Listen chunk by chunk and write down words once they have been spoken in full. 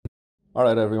All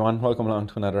right, everyone, welcome along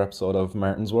to another episode of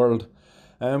Martin's World.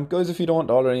 Guys, if you don't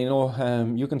already know,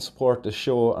 you can support the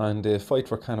show and the fight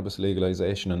for cannabis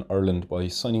legalization in Ireland by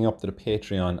signing up to the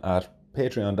Patreon at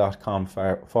patreon.com/,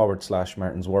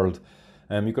 Martin's World.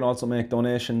 You can also make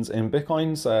donations in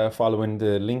Bitcoins following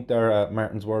the link there at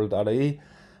martinsworld.ie.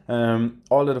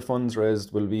 All of the funds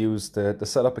raised will be used to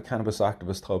set up a cannabis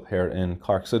activist hub here in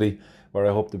Cork City, where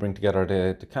I hope to bring together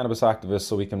the cannabis activists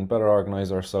so we can better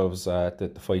organise ourselves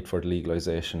to fight for the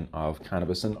legalisation of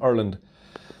cannabis in Ireland.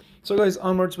 So, guys,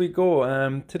 onwards we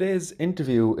go. Today's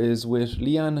interview is with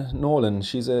Leanne Nolan.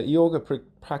 She's a yoga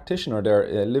practitioner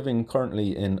there, living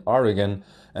currently in Oregon,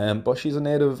 but she's a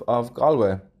native of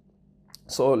Galway.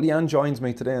 So Leanne joins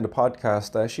me today on the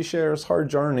podcast. She shares her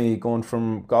journey going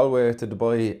from Galway to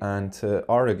Dubai and to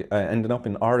Oregon, ending up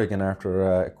in Oregon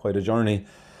after quite a journey.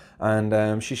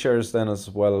 And she shares then as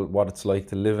well what it's like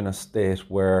to live in a state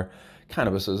where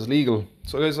cannabis is legal.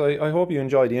 So guys, I hope you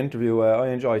enjoyed the interview. I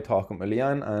enjoyed talking with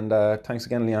Leanne, and thanks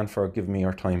again, Leanne, for giving me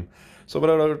your time. So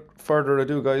without further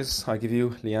ado, guys, I give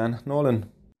you Leanne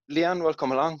Nolan. Leanne,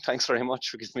 welcome along. Thanks very much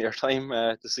for giving me your time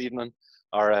this evening.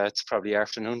 Or it's probably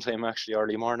afternoon time, actually,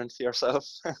 early morning for yourself.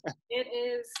 It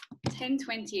is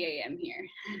 10:20 a.m. here.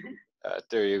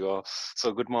 There you go.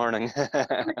 So good morning.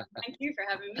 Thank you for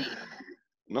having me.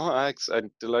 No, Alex,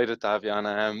 I'm delighted to have you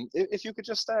on. If you could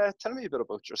just tell me a bit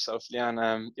about yourself,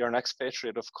 Leanne. You're an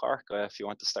expatriate of Cork, if you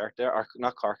want to start there. Or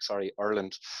not Cork, sorry,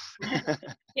 Ireland. My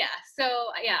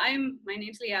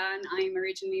name's Leanne. I'm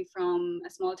originally from a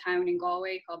small town in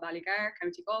Galway called Ballygar,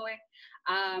 County Galway.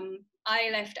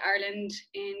 I left Ireland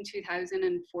in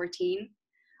 2014.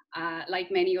 Like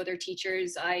many other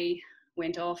teachers, I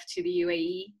went off to the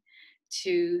UAE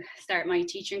to start my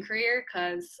teaching career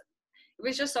because it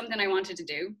was just something I wanted to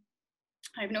do.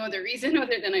 I have no other reason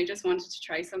other than I just wanted to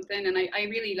try something, and I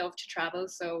really love to travel.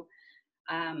 So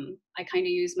I kind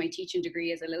of used my teaching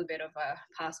degree as a little bit of a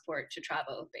passport to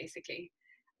travel, basically.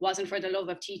 Wasn't for the love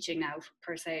of teaching now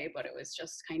per se, but it was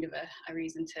just kind of a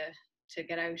reason to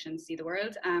get out and see the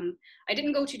world. I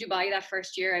didn't go to Dubai that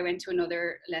first year. I went to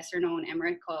another lesser known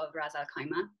emirate called Ras Al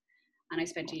Khaimah, and I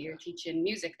spent a year teaching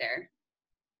music there,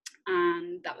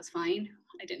 and that was fine.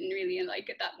 I didn't really like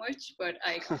it that much, but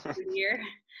I got through the year.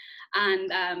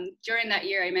 And during that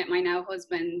year, I met my now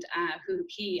husband, who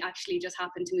he actually just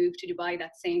happened to move to Dubai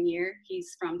that same year.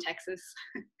 He's from Texas.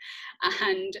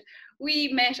 And we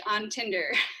met on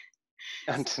Tinder.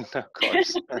 And of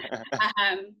course.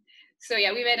 So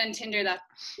yeah, we met on Tinder that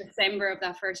December of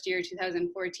that first year,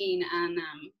 2014. And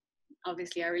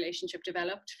obviously our relationship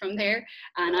developed from there.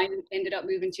 And I ended up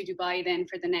moving to Dubai then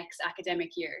for the next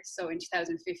academic year. So in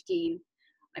 2015,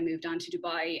 I moved on to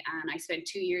Dubai and I spent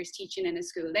 2 years teaching in a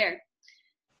school there.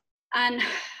 And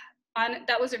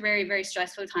that was a very, very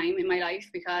stressful time in my life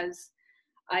because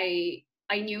I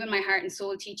knew in my heart and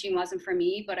soul teaching wasn't for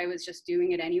me, but I was just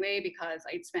doing it anyway because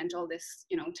I'd spent all this,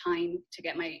 time to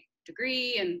get my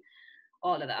degree and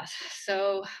all of that.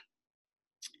 So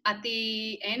at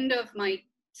the end of my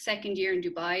second year in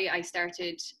Dubai, I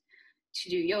started to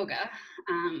do yoga.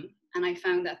 And I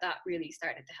found that really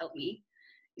started to help me,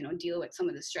 deal with some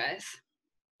of the stress.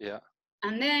 Yeah.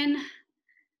 And then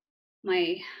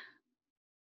my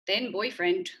then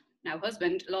boyfriend, now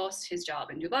husband, lost his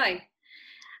job in Dubai.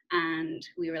 And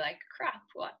we were like, crap,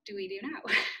 what do we do now?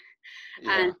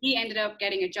 Yeah. And he ended up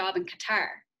getting a job in Qatar.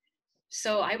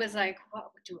 So I was like,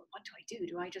 what do I do?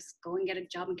 Do I just go and get a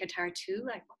job in Qatar too?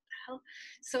 Like, what the hell?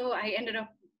 So I ended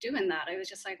up doing that. I was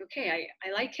just like, okay,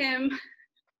 I like him.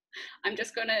 I'm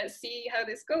just going to see how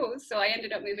this goes. So I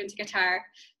ended up moving to Qatar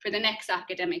for the next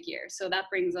academic year. So that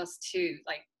brings us to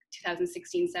like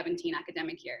 2016-17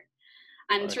 academic year.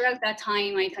 And Right. throughout that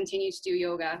time, I continued to do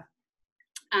yoga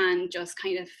and just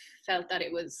kind of felt that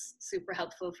it was super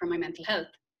helpful for my mental health.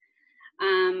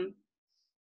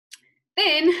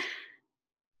 Then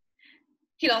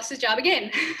he lost his job again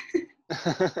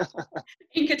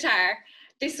in Qatar.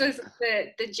 This was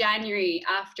the January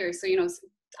after, so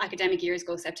academic years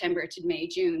go September to May,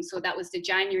 June. So that was the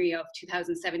January of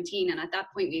 2017. And at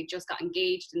that point, we had just got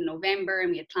engaged in November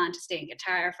and we had planned to stay in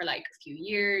Qatar for like a few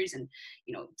years and,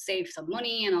 save some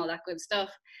money and all that good stuff.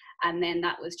 And then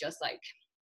that was just like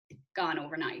gone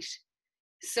overnight.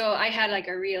 So I had like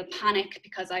a real panic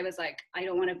because I was like, I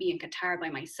don't want to be in Qatar by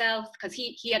myself, because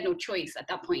he had no choice at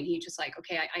that point. He just like,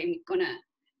 okay, I'm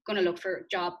gonna look for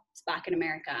jobs back in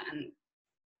America and,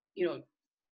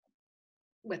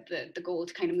 with the goal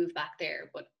to kind of move back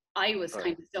there. But I was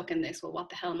kind of stuck in this, well, what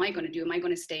the hell am I going to do? Am I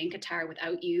going to stay in Qatar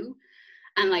without you?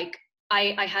 And like,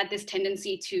 I had this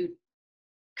tendency to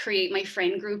create my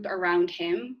friend group around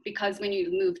him, because when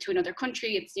you move to another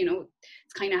country, it's, you know,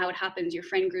 it's kind of how it happens. Your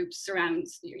friend group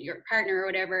surrounds your partner or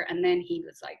whatever. And then he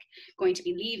was like going to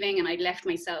be leaving, and I'd left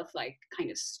myself like kind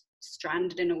of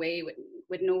stranded in a way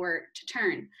with nowhere to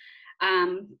turn.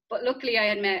 But luckily I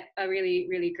had met a really,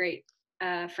 really great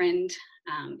friend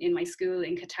in my school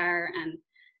in Qatar. And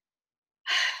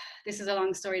this is a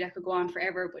long story that could go on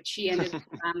forever, but she ended up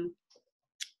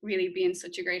really being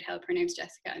such a great help. Her name's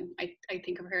Jessica, and I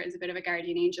think of her as a bit of a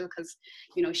guardian angel, because,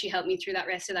 you know, she helped me through that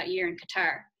rest of that year in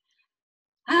Qatar.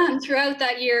 And throughout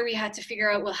that year, we had to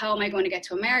figure out, well, how am I going to get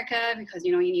to America? Because,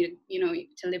 you know, you need, you know,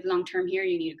 to live long term here,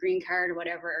 you need a green card or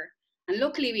whatever. And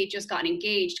luckily, we just gotten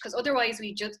engaged, because otherwise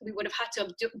we would have had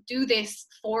to do this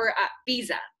for a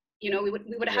visa. You know, we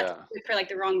would have had to do it for like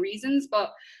the wrong reasons.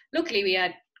 But luckily, we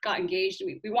had got engaged,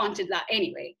 and we wanted that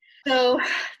anyway. So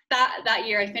that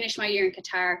year, I finished my year in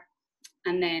Qatar,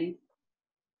 and then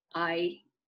I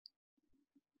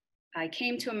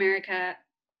came to America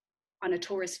on a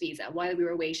tourist visa while we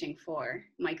were waiting for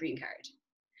my green card.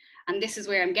 And this is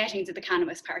where I'm getting to the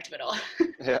cannabis part of it all.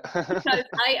 Yeah. Because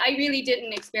I really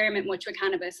didn't experiment much with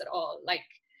cannabis at all, like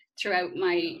throughout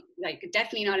my, like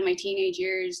definitely not in my teenage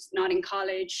years, not in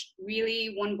college.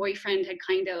 Really, one boyfriend had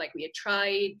kind of like, we had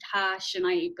tried hash, and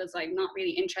I was like not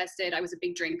really interested. I was a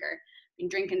big drinker. Been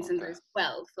drinking since I was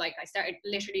 12. Like I started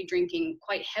literally drinking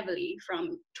quite heavily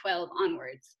from 12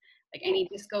 onwards. Like any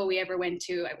disco we ever went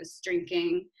to, I was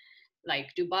drinking.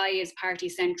 Like Dubai is party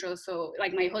central, so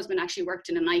like my husband actually worked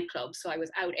in a nightclub, so I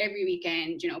was out every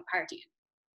weekend, you know, partying.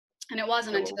 And it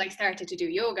wasn't until I started to do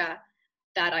yoga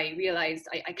that I realized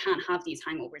I can't have these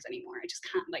hangovers anymore. I just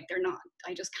can't, like, they're not,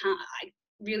 I just can't, I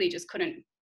really just couldn't.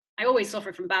 I always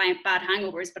suffered from bad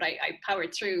hangovers, but I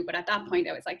powered through. But at that point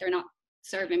I was like, they're not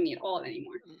serving me at all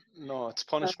anymore. No, it's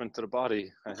punishment to the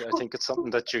body. I think it's something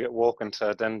that you get woken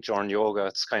to then during yoga.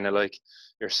 It's kind of like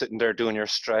you're sitting there doing your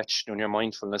stretch, doing your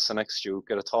mindfulness, and next you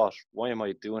get a thought, why am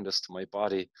I doing this to my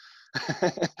body?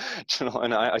 You know,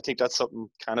 and I think that's something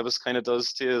cannabis kind of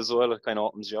does to you as well. It kind of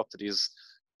opens you up to these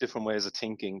different ways of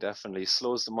thinking. Definitely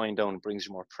slows the mind down, brings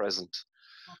you more present.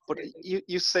 But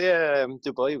you say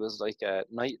Dubai was like a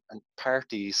night and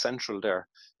party central there.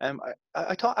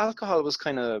 I thought alcohol was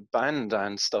kind of banned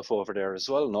and stuff over there as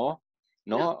well. No?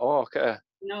 No. Oh, okay.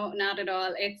 No, not at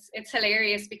all. It's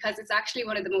hilarious, because it's actually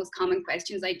one of the most common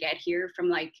questions I get here from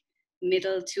like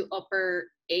middle to upper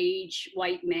age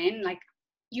white men. Like,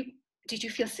 did you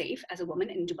feel safe as a woman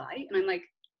in Dubai? And I'm like,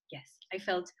 yes, I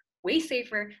felt way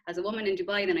safer as a woman in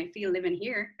Dubai than I feel living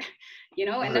here. You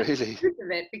know, and that's really? the truth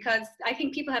of it, because I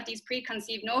think people have these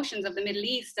preconceived notions of the Middle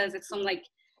East as it's some like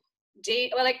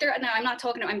well, like now I'm not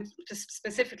talking, I'm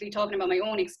specifically talking about my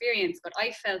own experience, but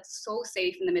I felt so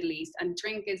safe in the Middle East, and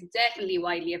drink is definitely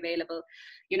widely available.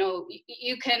 You know,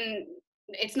 you can,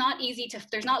 it's not easy to,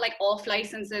 there's not like off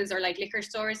licenses or like liquor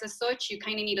stores as such. You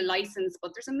kind of need a license,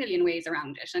 but there's a million ways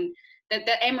around it. And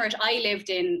the emirate I lived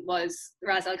in was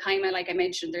Ras Al Khaimah, like I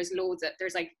mentioned. There's loads of,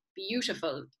 there's like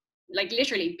beautiful, like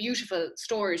literally beautiful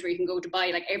stores where you can go to buy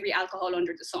like every alcohol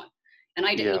under the sun. And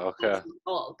I didn't need a license at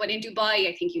all. But in Dubai,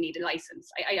 I think you need a license.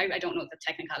 I don't know the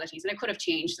technicalities, and it could have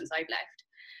changed since I've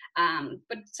left.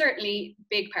 But certainly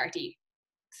big party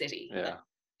city. Yeah.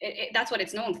 That's what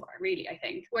it's known for, really, I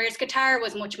think. Whereas Qatar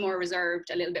was much more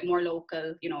reserved, a little bit more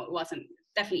local. You know, it wasn't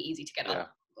definitely easy to get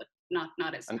up, but not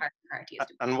as party as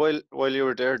Dubai. And while you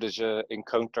were there, did you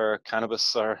encounter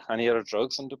cannabis or any other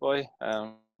drugs in Dubai?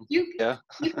 You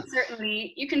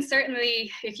can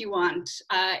certainly, if you want.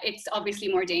 It's obviously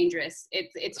more dangerous.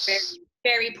 It's very,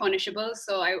 very punishable.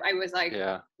 So I was like,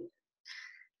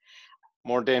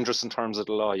 more dangerous in terms of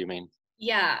the law, you mean?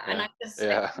 Yeah, and I just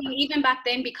even back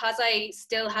then, because I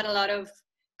still had a lot of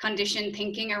conditioned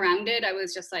thinking around it, I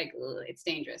was just like, it's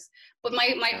dangerous. But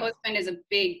my husband is a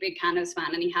big cannabis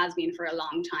fan, and he has been for a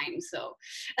long time. So,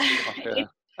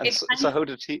 so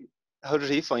how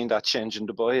did he find that change in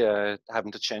Dubai,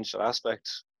 having to change that aspect?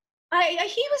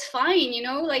 He was fine, you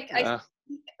know, like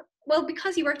well,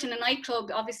 because he worked in a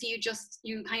nightclub, obviously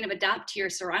you kind of adapt to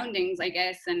your surroundings, I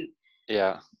guess, and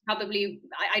probably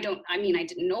I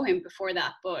didn't know him before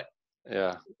that, but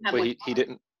but he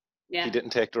didn't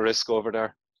take the risk over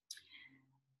there.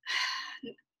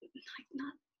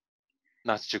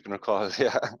 Not that you can recall.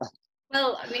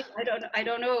 Well, I mean, I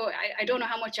don't know. I don't know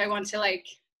how much I want to like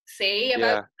say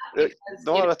about that,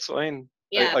 because, that's fine.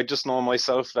 I just know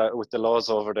myself that with the laws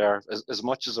over there, as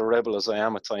much as a rebel as I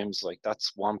am at times, like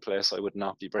that's one place I would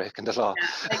not be breaking the law.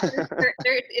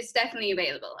 It's definitely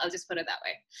available. I'll just put it that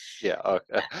way. Yeah.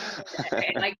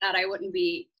 Okay. Like that, I wouldn't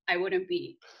be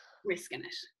risking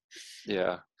it.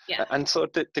 Yeah. Yeah. And so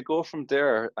to go from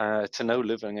there to now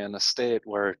living in a state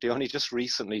where they only just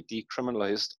recently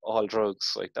decriminalized all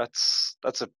drugs, like that's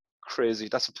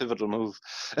a pivotal move.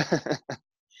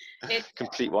 It's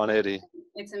Complete 180.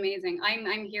 it's amazing.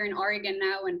 I'm here in Oregon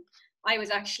now, and I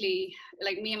was actually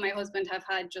like, me and my husband have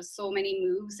had just so many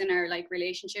moves in our like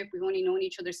relationship. We've only known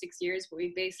each other 6 years, but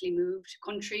we've basically moved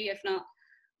country, if not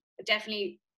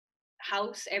definitely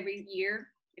house every year,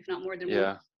 if not more than one.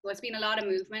 Yeah. So it's been a lot of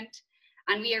movement.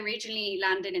 And we originally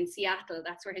landed in Seattle.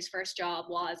 That's where his first job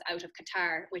was, out of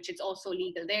Qatar, which is also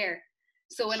legal there.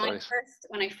 So when Right.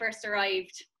 I first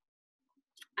arrived,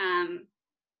 um,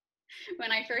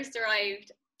 when I first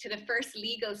arrived to the first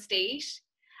legal state,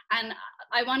 and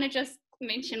I want to just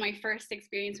mention my first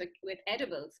experience with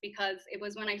edibles, because it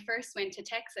was when I first went to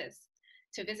Texas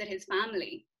to visit his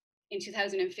family in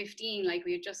 2015. Like,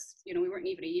 we had just, we weren't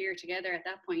even a year together at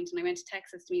that point, and I went to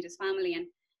Texas to meet his family, and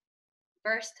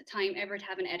first time ever to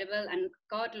have an edible, and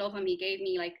God love him, he gave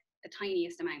me like the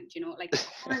tiniest amount, like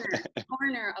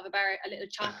corner of a bar, a little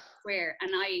chocolate square. And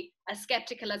I, as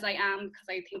skeptical as I am, because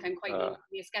I think I'm quite known to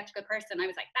be a skeptical person, I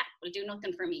was like, that will do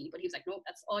nothing for me. But he was like, no,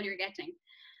 that's all you're getting.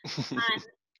 And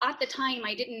at the time,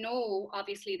 I didn't know,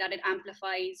 obviously, that it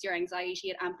amplifies your anxiety,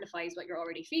 it amplifies what you're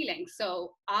already feeling.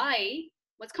 So I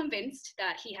was convinced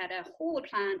that he had a whole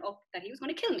plan up, that he was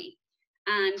going to kill me,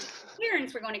 and his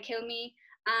parents were going to kill me.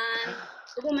 And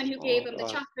the woman who gave him the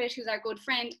chocolate, who's our good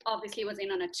friend, obviously was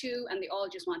in on it too, and they all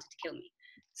just wanted to kill me.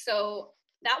 So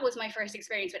that was my first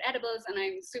experience with edibles, and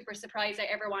I'm super surprised I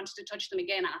ever wanted to touch them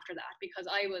again after that, because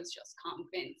I was just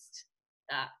convinced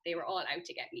that they were all out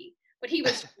to get me. But he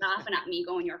was laughing at me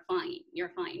going, you're fine, you're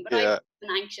fine. But I was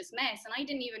an anxious mess, and I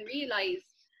didn't even realize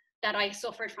that I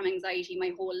suffered from anxiety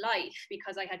my whole life,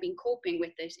 because I had been coping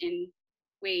with it in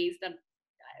ways that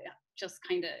just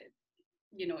kind of,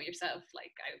 yourself,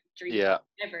 like, I drink,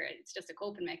 whatever, it's just a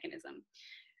coping mechanism.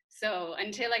 So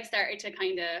until I started to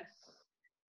kind of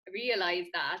realize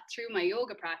that through my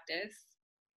yoga practice,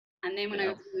 and then when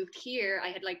I moved here, I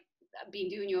had like been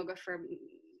doing yoga for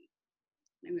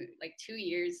like 2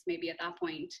 years maybe at that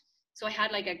point. So I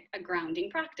had like a grounding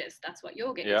practice. That's what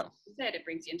yoga is. You said it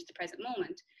brings you into the present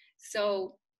moment.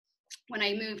 So when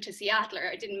I moved to Seattle, or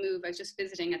I didn't move, I was just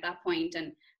visiting at that point,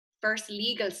 and first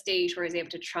legal stage where I was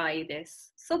able to try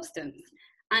this substance.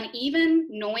 And even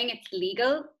knowing it's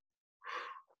legal,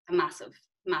 a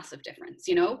massive difference,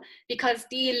 because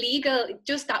the illegal,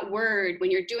 just that word,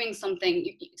 when you're doing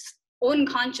something,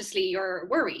 unconsciously you're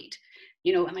worried,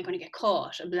 am I going to get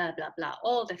caught, blah, blah, blah,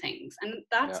 all the things. And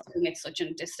that's doing it such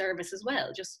a disservice as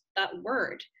well, just that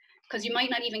word, because you might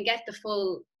not even get the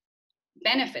full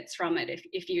benefits from it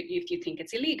if you think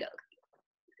it's illegal.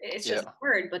 It's just a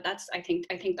word, but I think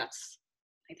that's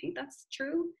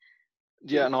true.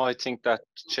 Yeah, no, I think that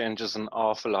changes an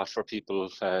awful lot for people,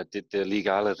 the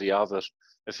legality of it.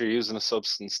 If you're using a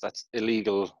substance that's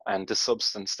illegal and the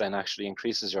substance then actually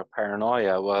increases your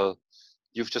paranoia, well,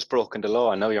 you've just broken the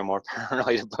law and now you're more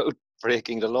paranoid about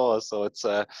breaking the law. So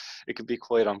it can be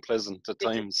quite unpleasant at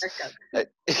times. Yeah,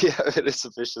 it is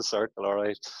a vicious circle, all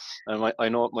right. And I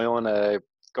know my own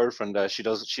girlfriend,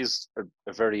 she's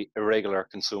a very irregular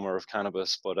consumer of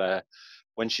cannabis, but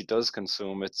when she does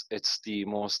consume, it's the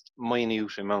most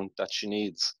minute amount that she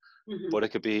needs. But it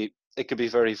could be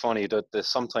very funny that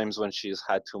sometimes when she's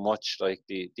had too much, like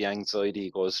the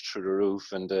anxiety goes through the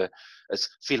roof, and it's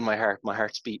feel my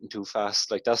heart's beating too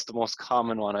fast. Like, that's the most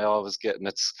common one I always get,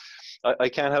 and I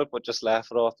can't help but just laugh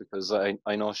it off, because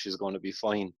I know she's going to be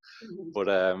fine. But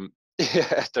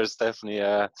yeah, there's definitely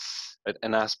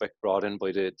an aspect brought in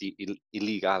by the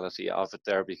illegality of it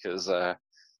there, because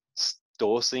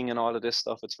dosing and all of this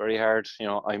stuff, it's very hard.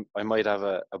 I might have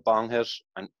a bong hit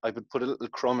and I would put a little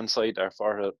crumb inside there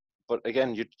for it, but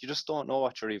again, you just don't know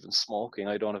what you're even smoking.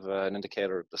 I don't have an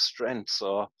indicator of the strength,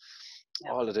 so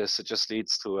all of this, it just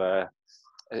leads to a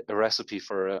recipe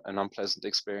for an unpleasant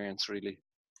experience, really.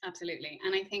 Absolutely.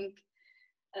 And I think,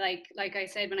 like I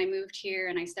said, when I moved here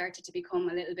and I started to become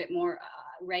a little bit more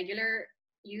regular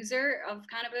user of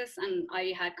cannabis, and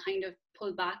I had kind of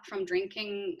pulled back from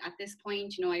drinking at this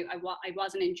point. I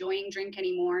wasn't enjoying drink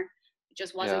anymore. It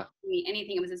just wasn't me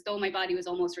anything. It was as though my body was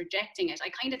almost rejecting it. I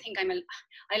kind of think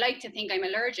I like to think I'm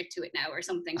allergic to it now or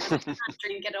something, because I can't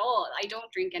drink at all. I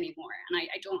don't drink anymore, and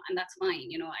I don't, and that's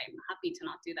fine. I'm happy to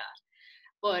not do that.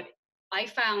 But I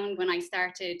found when I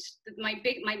started, my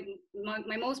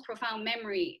most profound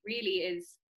memory really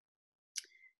is,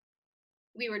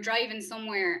 we were driving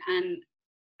somewhere and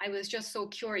I was just so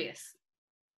curious.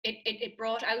 It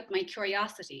brought out my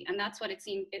curiosity, and that's what it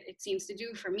seems to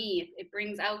do for me. It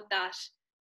brings out that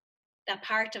that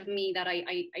part of me that I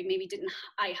maybe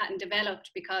hadn't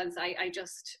developed, because I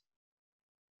just,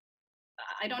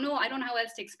 I don't know how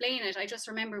else to explain it. I just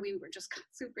remember we were just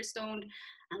super stoned,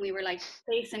 and we were like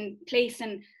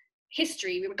placing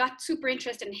history. We got super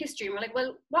interested in history, and we're like,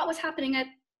 well, what was happening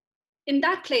in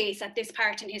that place at this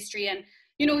part in history? And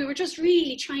you know, we were just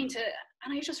really trying to,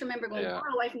 and I just remember going, wow,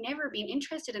 I've never been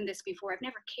interested in this before. I've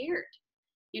never cared,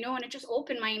 you know, and it just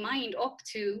opened my mind up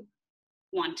to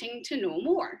wanting to know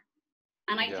more.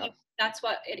 And I think that's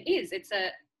what it is. It's a,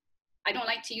 I don't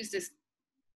like to use this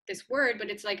word, but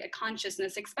it's like a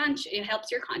consciousness expansion. It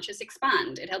helps your conscious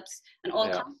expand. It helps, and all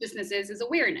consciousness is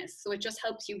awareness. So it just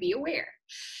helps you be aware.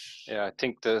 Yeah, I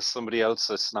think there's somebody else,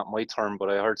 it's not my term, but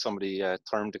I heard somebody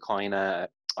term the coin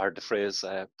or the phrase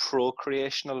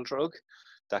procreational drug.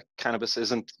 That cannabis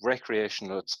isn't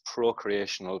recreational, it's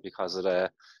procreational, because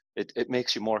it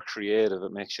makes you more creative.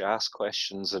 It makes you ask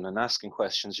questions, and in asking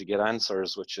questions you get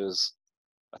answers, which is,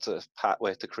 that's a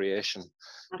pathway to creation.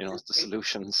 You know, the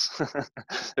solutions.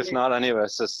 If not, anyway,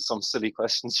 it's just some silly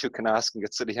questions you can ask and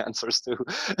get silly answers to.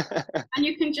 And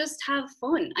you can just have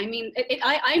fun. I mean,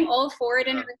 I'm all for it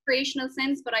in a recreational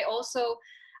sense, but I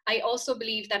also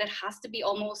believe that it has to be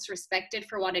almost respected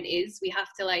for what it is. We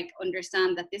have to like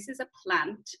understand that this is a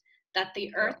plant that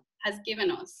the earth has given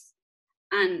us,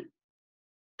 and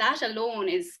that alone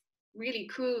is really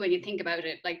cool when you think about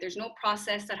it. Like, there's no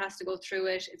process that has to go through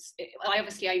it.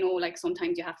 Obviously, I know, like,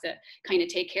 sometimes you have to kind of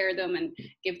take care of them and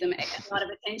give them a lot of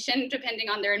attention depending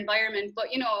on their environment,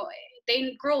 but you know,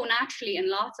 they grow naturally in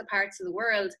lots of parts of the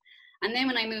world. And then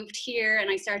when I moved here and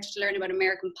I started to learn about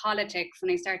American politics, and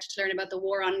I started to learn about the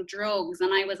war on drugs,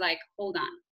 and I was like, hold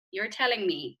on, you're telling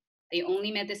me they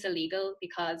only made this illegal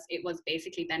because it was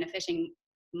basically benefiting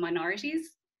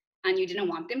minorities, and you didn't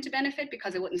want them to benefit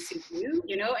because it wouldn't suit you,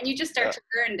 you know? And you just start to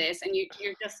learn this, and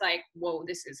you're just like, whoa,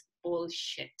 this is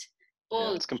bullshit.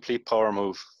 Yeah, it's a complete power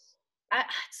move.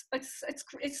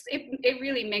 It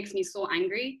really makes me so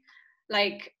angry.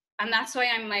 Like, and that's why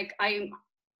I'm like, I'm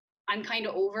kind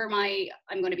of over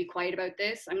I'm going to be quiet about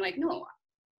this. I'm like, no,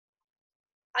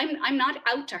 I'm not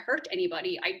out to hurt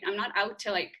anybody. I'm not out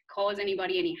to like cause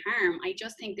anybody any harm. I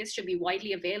just think this should be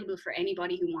widely available for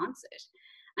anybody who wants it.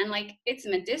 And like, it's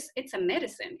a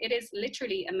medicine. It is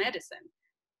literally a medicine.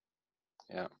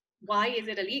 Yeah. Why is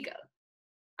it illegal?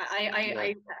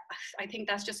 I think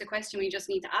that's just a question we just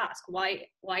need to ask. Why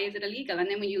is it illegal? And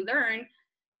then when you learn,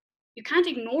 you can't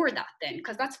ignore that then,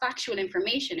 because that's factual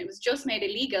information. It was just made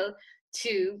illegal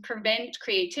to prevent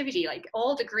creativity. Like,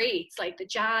 all the greats, like the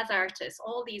jazz artists,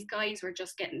 all these guys were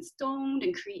just getting stoned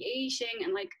and creating,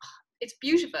 and like, it's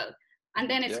beautiful. And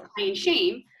then it's a crying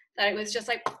shame that it was just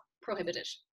like prohibited,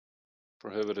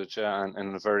 yeah, and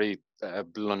in a very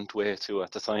blunt way too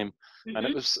at the time. And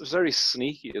it was very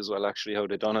sneaky as well, actually, how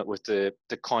they done it with the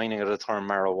coining of the term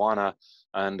marijuana,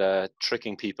 and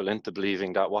tricking people into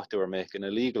believing that what they were making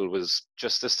illegal was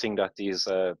just this thing that these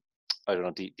I don't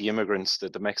know, the immigrants,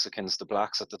 the Mexicans, the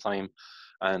blacks at the time,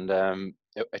 and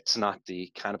it's not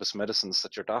the cannabis medicines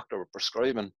that your doctor were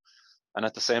prescribing. And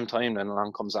at the same time, then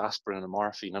along comes aspirin and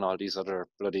morphine and all these other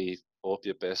bloody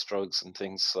opiate-based drugs and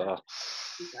things. So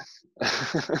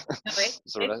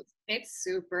it's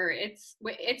super.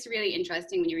 It's really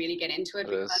interesting when you really get into it,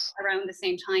 because around the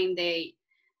same time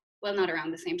not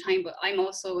around the same time, but I'm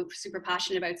also super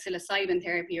passionate about psilocybin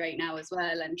therapy right now as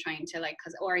well, and trying to, like,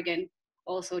 because Oregon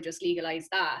also just legalized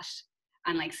that,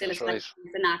 and like psilocybin is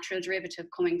the natural derivative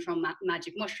coming from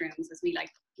magic mushrooms, as we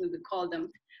would call them,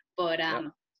 but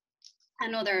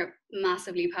another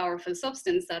massively powerful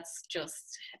substance that's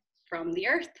just from the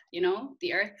earth, you know,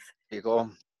 the earth. There you go.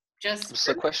 Just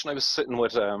the question I was sitting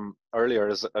with earlier,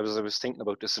 is I was thinking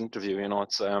about this interview, you know,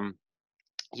 it's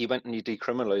he went and he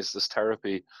decriminalized this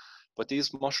therapy, but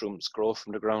these mushrooms grow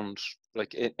from the ground,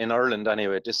 like in Ireland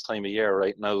anyway, this time of year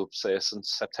right now, say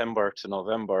since September to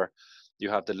November, you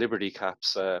have the Liberty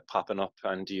caps popping up,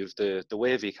 and you have the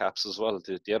wavy caps as well,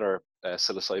 the other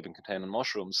psilocybin containing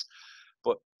mushrooms.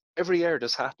 But every year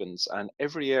this happens, and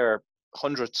every year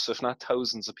hundreds, if not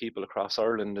thousands, of people across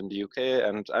Ireland and the UK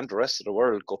and the rest of the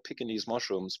world go picking these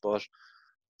mushrooms, but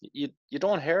you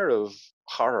don't hear of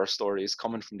horror stories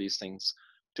coming from these things.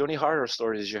 The only horror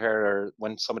stories you hear are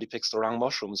when somebody picks the wrong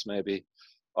mushrooms, maybe,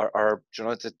 or you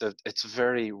know, it's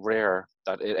very rare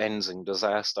that it ends in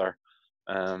disaster.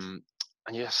 And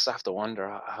you just have to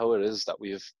wonder how it is that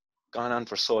we've gone on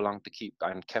for so long to keep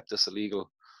and kept this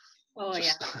illegal.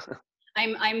 Yeah.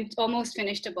 I'm almost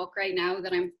finished a book right now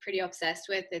that I'm pretty obsessed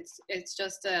with. It's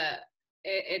just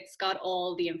it's got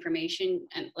all the information,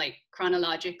 and like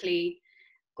chronologically,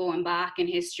 going back in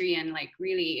history and like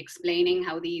really explaining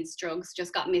how these drugs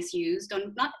just got misused.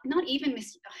 On not even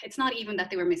it's not even that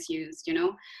they were misused, you know.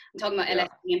 I'm talking about Yeah.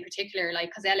 LSD in particular, like,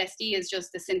 because LSD is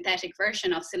just the synthetic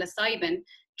version of psilocybin,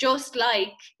 just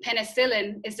like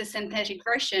penicillin is the synthetic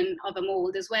version of a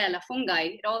mold as well, a fungi.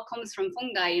 It all comes from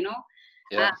fungi, you know.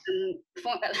 Yeah.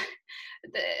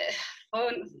 The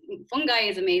fungi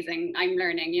is amazing. I'm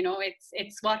learning, you know,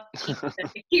 it's what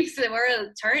it keeps the world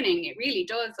turning. It really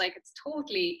does. Like, it's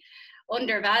totally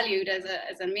undervalued as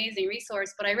an amazing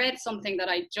resource. But I read something that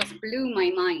I just blew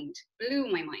my mind,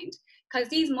 because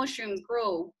these mushrooms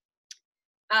grow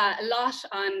a lot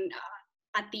on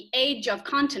at the edge of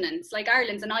continents. Like,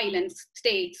 Ireland's an island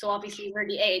state, so obviously we're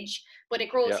the edge, but it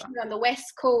grows Yeah. here on the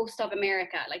west coast of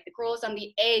America. Like, it grows on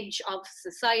the edge of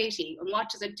society. And what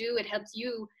does it do? It helps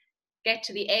you get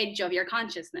to the edge of your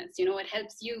consciousness, you know. It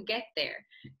helps you get there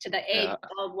to the edge Yeah.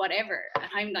 of whatever. And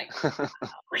I'm like, oh,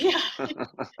 yeah,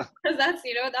 because that's,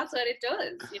 you know, that's what it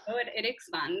does, you know. It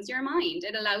expands your mind.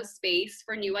 It allows space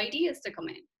for new ideas to come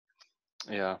in.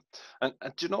 Yeah. And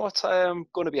do you know what's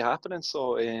going to be happening?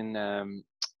 So in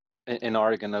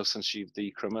Oregon now, since you've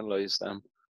decriminalized them,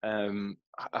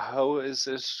 how is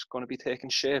it going to be taking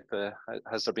shape?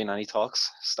 Has there been any talks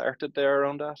started there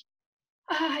around that?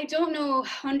 I don't know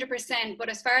 100%, but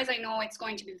as far as I know, it's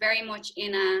going to be very much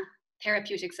in a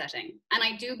therapeutic setting. And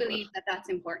I do Good. believe that that's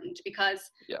important, because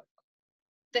Yeah.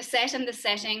 the set and the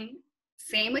setting,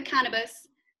 same with cannabis,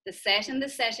 the set and the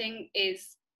setting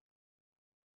is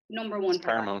number one It's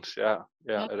paramount. Yeah.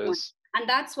 Yeah, number it one. is. And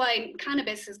that's why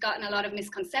cannabis has gotten a lot of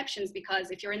misconceptions,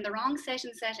 because if you're in the wrong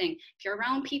setting, if you're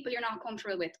around people you're not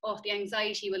comfortable with, oh, the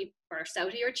anxiety will burst out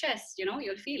of your chest, you know,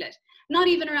 you'll feel it. Not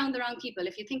even around the wrong people.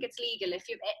 If you think it's legal,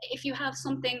 if you have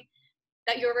something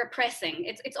that you're repressing,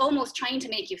 it's almost trying to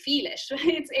make you feel it.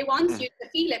 It wants you to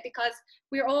feel it, because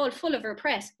we're all full of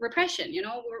repression, you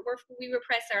know. We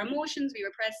repress our emotions, we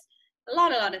repress a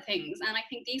lot of things. And I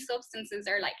think these substances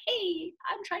are like, hey,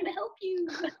 I'm trying to help you.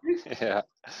 Yeah.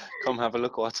 Come have a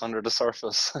look what's under the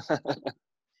surface.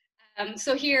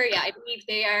 So here, yeah, I believe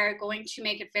they are going to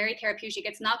make it very therapeutic.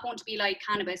 It's not going to be like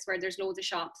cannabis where there's loads of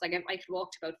shops. Like, I could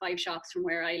walk to about 5 shops from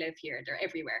where I live here. They're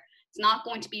everywhere. It's not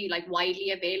going to be like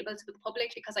widely available to the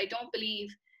public, because I don't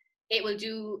believe it will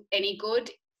do any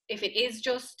good if it is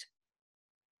just,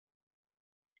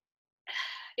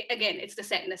 again, it's the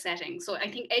set and the setting. So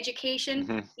I think education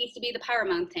needs to be the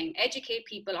paramount thing. Educate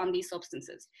people on these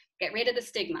substances. Get rid of the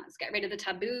stigmas. Get rid of the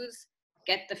taboos.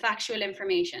 Get the factual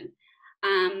information.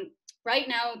 Right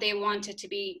now, they want it to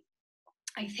be,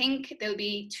 I think there'll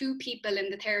be 2 people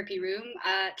in the therapy room,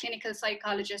 a clinical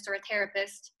psychologist or a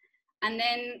therapist, and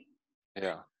then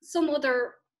some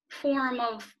other form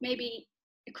of, maybe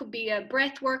it could be a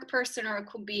breath work person, or it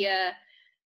could be a,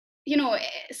 you know,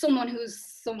 someone who's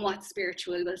somewhat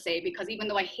spiritual, we'll say, because even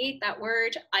though I hate that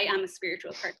word, I am a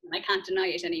spiritual person. I can't deny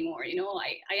it anymore, you know.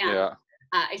 I am. Yeah.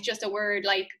 It's just a word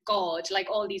like God, like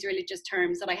all these religious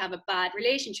terms that I have a bad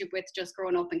relationship with, just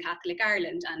growing up in Catholic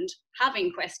Ireland and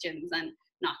having questions and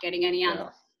not getting any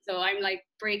answers. So I'm like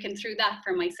breaking through that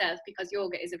for myself, because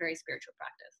yoga is a very spiritual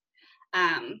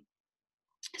practice.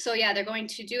 So yeah, they're going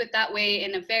to do it that way,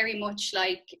 in a very much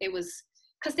like it was,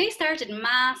 because they started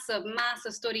massive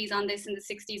studies on this in the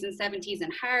 60s and 70s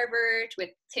in Harvard with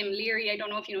Tim Leary. I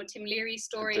don't know if you know Tim Leary's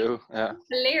story. I do, yeah.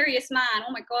 Hilarious man.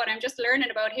 Oh my God, I'm just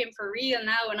learning about him for real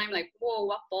now. And I'm like, whoa,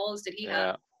 what balls did he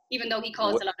have? Even though he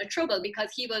caused a lot of trouble, because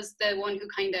he was the one who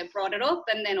kind of brought it up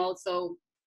and then also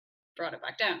brought it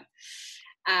back down.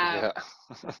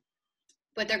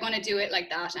 But they're going to do it like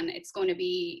that, and it's going to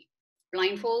be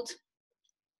blindfold,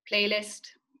 playlist.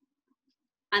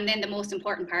 And then the most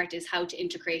important part is how to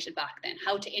integrate it back then,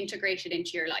 how to integrate it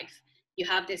into your life. You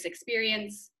have this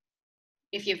experience.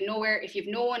 If you've no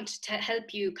one to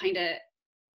help you kind of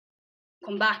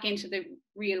come back into the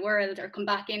real world, or come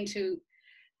back into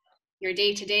your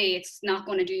day-to-day, it's not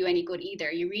going to do you any good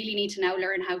either. You really need to now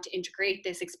learn how to integrate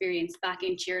this experience back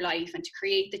into your life, and to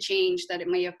create the change that it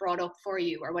may have brought up for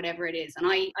you, or whatever it is. And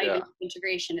I think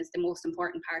integration is the most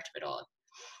important part of it all.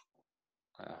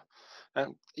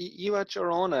 You had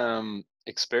your own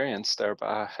experience there,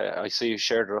 but I see you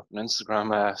shared it up on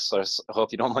Instagram, so I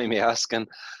hope you don't mind me asking.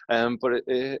 But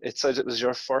it said it was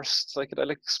your first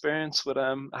psychedelic experience with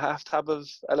a half tab of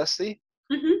LSD.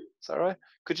 Is that right?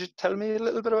 Could you tell me a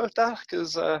little bit about that?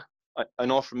 Because I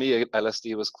know for me,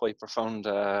 LSD was quite profound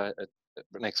an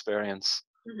experience.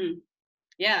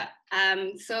 Yeah.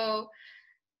 So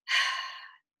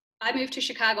I moved to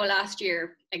Chicago last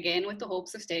year, again with the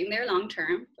hopes of staying there long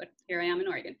term, but here I am in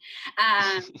Oregon.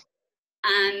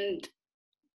 And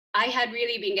I had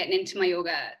really been getting into my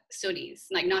yoga studies,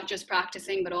 like not just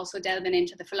practicing, but also delving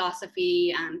into the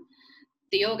philosophy and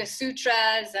the Yoga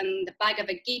Sutras and the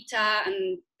Bhagavad Gita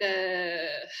and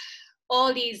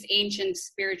all these ancient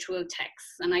spiritual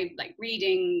texts. And I like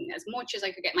reading as much as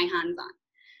I could get my hands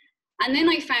on. And then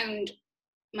I found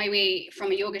my way from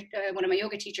one of my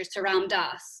yoga teachers to Ram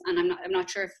Dass. And I'm not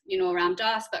sure if you know Ram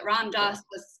Dass, but Ram Dass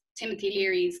was Timothy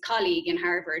Leary's colleague in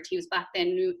Harvard. He was back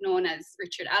then known as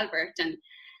Richard Albert, and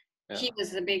he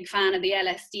was a big fan of the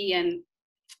LSD and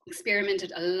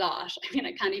experimented a lot. I mean,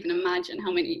 I can't even imagine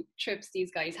how many trips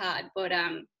these guys had, but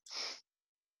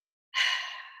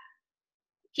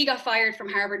he got fired from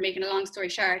Harvard, making a long story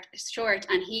short,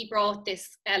 and he brought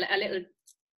this a little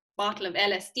bottle of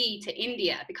LSD to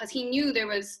India because he knew there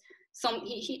was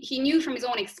he knew from his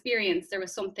own experience there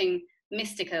was something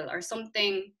mystical or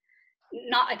something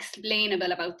not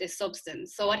explainable about this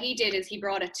substance. So what he did is he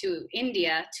brought it to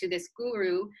India, to this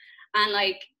guru, and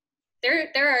like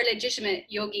there are legitimate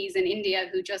yogis in India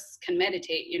who just can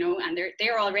meditate, you know, and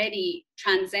they're already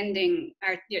transcending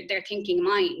their thinking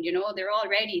mind, you know, they're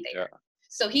already there. Yeah.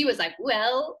 So he was like,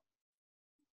 well,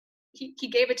 he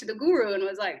gave it to the guru and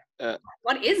was like,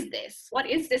 what is this? What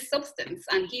is this substance?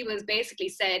 And he was basically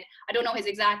said, I don't know his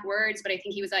exact words, but I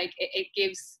think he was like,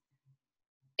 it's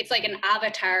like an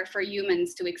avatar for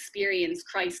humans to experience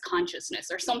Christ consciousness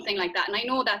or something like that. And I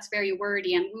know that's very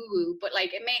wordy and woo-woo, but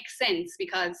like it makes sense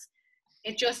because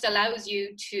it just allows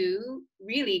you to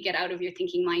really get out of your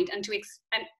thinking mind and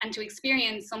to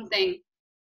experience something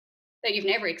that you've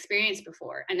never experienced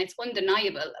before. And it's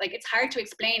undeniable. Like it's hard to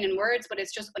explain in words, but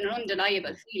it's just an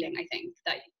undeniable feeling, I think,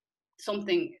 that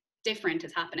something different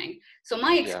is happening. So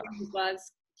my experience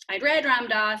was, I'd read Ram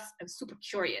Dass, I was super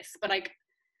curious, but like,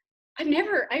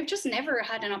 I've just never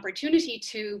had an opportunity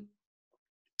to,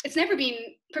 it's never been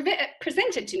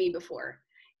presented to me before.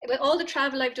 With all the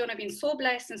travel I've done, I've been so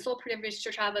blessed and so privileged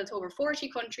to travel to over 40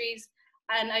 countries,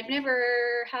 and I've never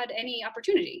had any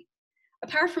opportunity.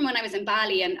 Apart from when I was in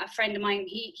Bali, and a friend of mine,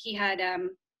 he had a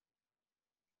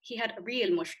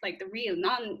real like the real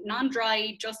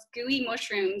non-dry, just gooey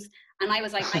mushrooms, and I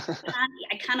was like,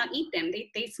 I cannot eat them.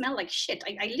 They smell like shit.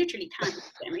 I literally can't eat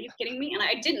them. Are you kidding me? And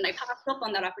I didn't. I passed up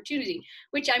on that opportunity,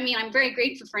 which I mean, I'm very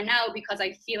grateful for now because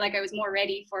I feel like I was more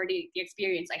ready for the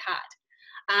experience I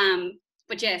had.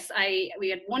 But yes, we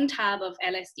had one tab of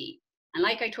LSD, and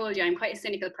like I told you, I'm quite a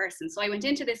cynical person. So I went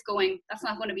into this going, that's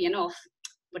not going to be enough.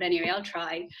 But anyway, I'll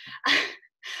try.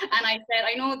 And I said,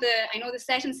 I know the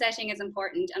setting is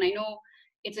important, and I know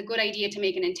it's a good idea to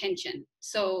make an intention.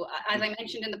 So as I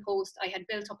mentioned in the post, I had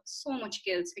built up so much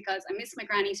guilt because I missed my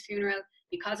granny's funeral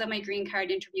because of my green card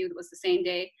interview that was the same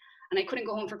day. And I couldn't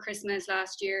go home for Christmas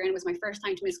last year, and it was my first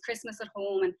time to miss Christmas at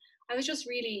home. And I was just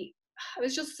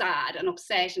sad and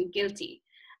upset and guilty.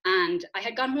 And I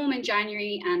had gone home in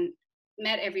January and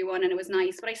met everyone, and it was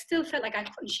nice, but I still felt like I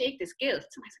couldn't shake this guilt.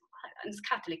 And I said, and it's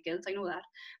Catholic guilt, I know that.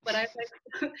 But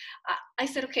I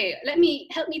said, okay,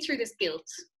 help me through this guilt,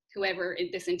 whoever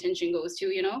this intention goes to,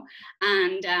 you know.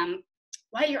 And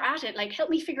while you're at it, like,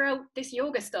 help me figure out this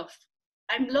yoga stuff.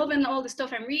 I'm loving all the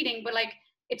stuff I'm reading, but like,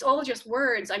 it's all just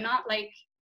words. I'm not like,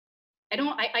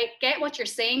 I get what you're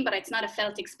saying, but it's not a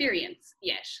felt experience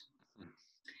yet.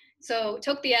 So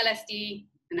took the LSD,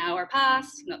 an hour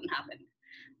passed, nothing happened.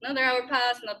 Another hour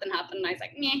passed, nothing happened. And I was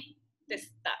like, meh,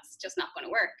 that's just not going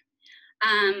to work.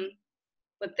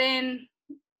 But then,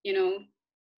 you know,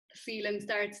 the feeling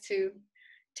starts to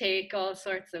take all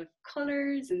sorts of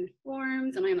colors and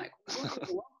forms, and I'm like,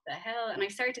 what the hell? And I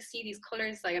started to see these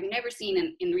colors like I've never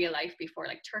seen in real life before,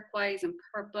 like turquoise and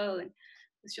purple, and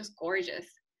it's just gorgeous.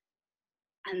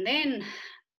 And then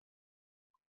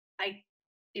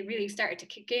it really started to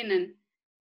kick in, and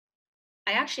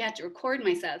I actually had to record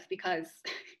myself because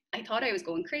I thought I was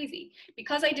going crazy.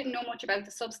 Because I didn't know much about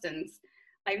the substance,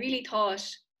 I really thought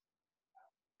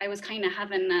I was kind of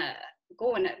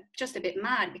going just a bit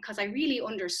mad because I really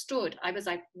understood. I was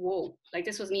like, whoa, like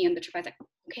this was me on the trip. I was like,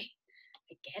 okay,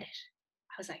 I get it.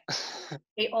 I was like,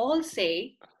 they all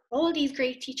say, all these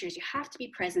great teachers, you have to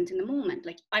be present in the moment.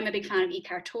 Like I'm a big fan of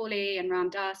Eckhart Tolle and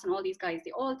Ram Dass and all these guys.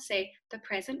 They all say the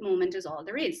present moment is all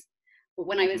there is. But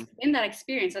when I was in that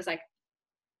experience, I was like,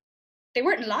 they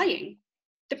weren't lying.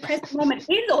 The present moment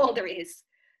is all there is.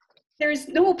 There's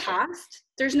no past,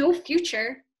 there's no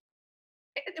future.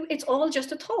 It's all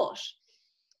just a thought.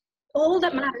 All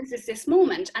that matters is this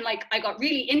moment. And like, I got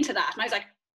really into that. And I was like,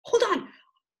 hold on.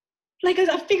 Like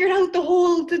I figured out the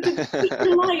whole the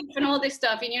life and all this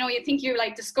stuff. And you know, you think you're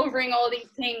like discovering all these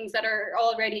things that are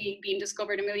already being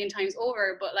discovered a million times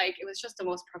over. But like, it was just the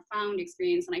most profound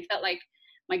experience. And I felt like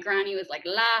My granny was like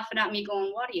laughing at me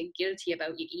going, what are you guilty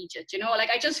about, you Egypt? You know, like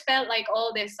I just felt like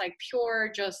all this like pure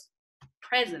just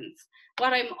presence.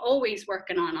 What I'm always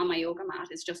working on my yoga mat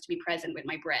is just to be present with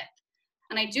my breath.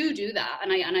 And I do that,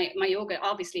 and my yoga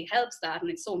obviously helps that, and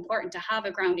it's so important to have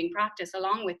a grounding practice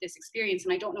along with this experience.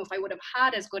 And I don't know if I would have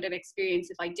had as good of experience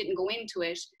if I didn't go into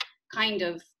it kind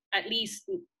of at least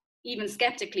even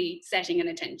skeptically setting an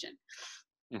intention.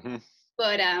 Mm-hmm.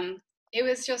 But it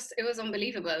was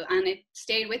unbelievable, and it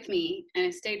stayed with me, and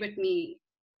it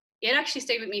actually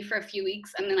stayed with me for a few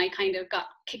weeks, and then I kind of got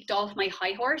kicked off my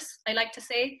high horse, I like to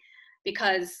say,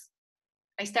 because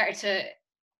I started to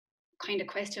kind of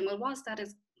question, well, was that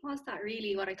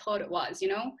really what I thought it was, you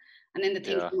know? And then the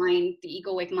thinking mind, the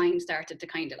egoic mind started to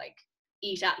kind of like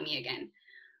eat at me again.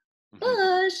 Mm-hmm.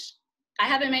 But I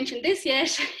haven't mentioned this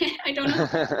yet. I don't know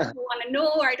if people want to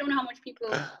know, or I don't know how much people,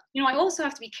 you know, I also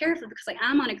have to be careful because I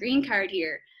am on a green card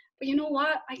here. But you know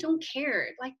what? I don't care.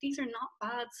 Like, these are not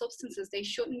bad substances. We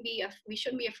shouldn't be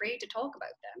afraid to talk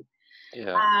about them.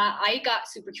 Yeah. I got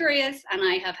super curious, and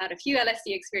I have had a few LSD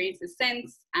experiences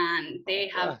since, and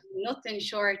they have nothing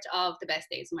short of the best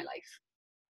days of my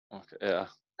life. Okay. Yeah.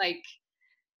 Like,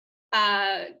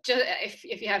 just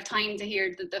if you have time to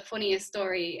hear the funniest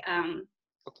story.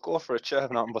 Go for it. I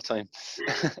have nothing but time.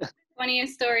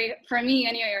 Funniest story for me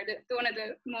anyway, or one of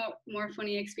the more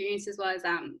funny experiences was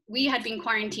we had been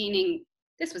quarantining.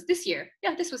 This was this year.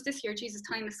 Yeah, this was this year. Jesus,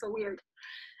 time is so weird.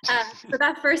 So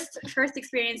that first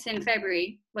experience in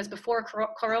February was before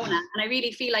Corona, and I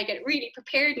really feel like it really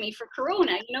prepared me for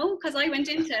Corona, you know, because I went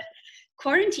into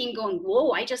quarantine going,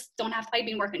 whoa, I've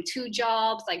been working 2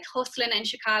 jobs, like hustling in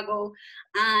Chicago,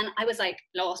 and I was like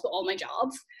lost with all my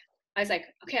jobs. I was like,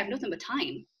 okay, I have nothing but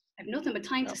time. I have nothing but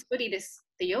time to study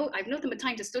I have nothing but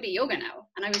time to study yoga now,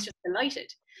 and I was just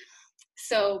delighted.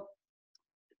 So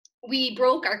we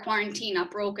broke our quarantine,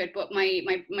 not broke it, but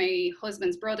my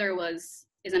husband's brother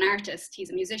is an artist. He's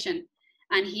a musician,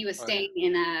 and he was staying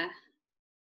in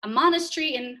a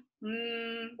monastery in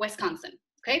Wisconsin.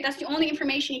 Okay, that's the only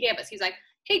information he gave us. He's like,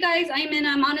 hey guys, I'm in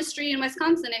a monastery in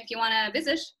Wisconsin if you want to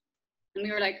visit. And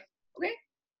we were like, okay,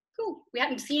 cool. We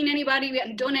hadn't seen anybody, we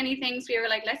hadn't done anything, so we were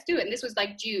like, let's do it. And this was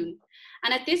like June.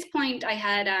 And at this point I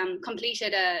had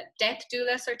completed a death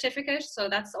doula certificate. So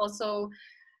that's also,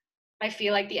 I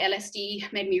feel like the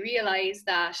LSD made me realize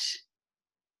that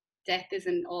death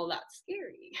isn't all that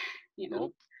scary, you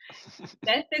know. Nope.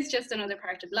 Death is just another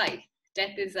part of life.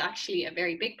 Death is actually a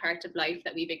very big part of life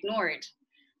that we've ignored.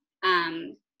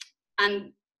 And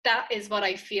that is what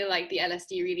I feel like the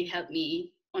LSD really helped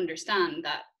me understand,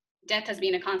 that death has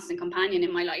been a constant companion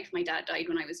in my life. My dad died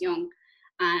when I was young,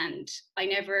 and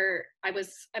I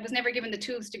was never given the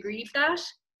tools to grieve that.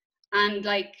 And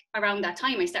like around that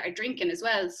time I started drinking as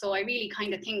well. So I really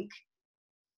kind of think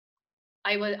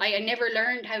I never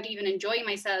learned how to even enjoy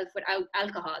myself without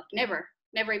alcohol. Never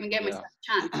even gave myself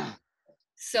a chance.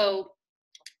 So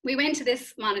we went to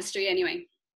this monastery anyway.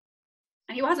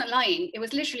 And he wasn't lying. It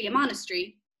was literally a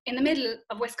monastery in the middle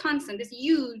of Wisconsin, this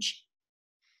huge,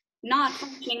 not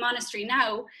functioning monastery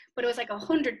now, but it was like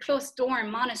 100+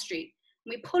 dorm monastery.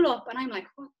 And we pull up and I'm like,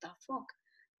 what the fuck?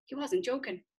 He wasn't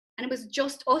joking. And it was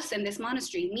just us in this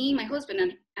monastery, me, my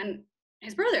husband, and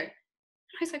his brother. And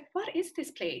I was like, what is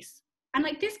this place? And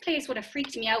like, this place would have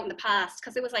freaked me out in the past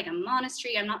because it was like a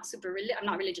monastery. I'm not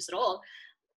religious at all.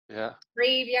 Yeah.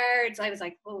 Graveyards. I was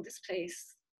like, oh, this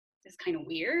place is kind of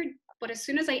weird. But as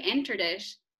soon as I entered it,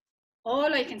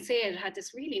 all I can say, it had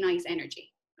this really nice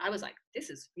energy. I was like, this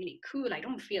is really cool. I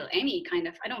don't feel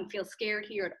scared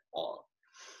here at all.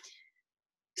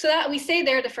 So that we stayed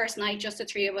there the first night, just the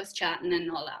 3 of us chatting and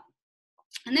all that.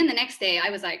 And then the next day I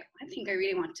was like, I think I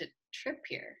really want to trip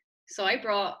here. So I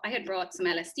had brought some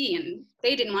LSD, and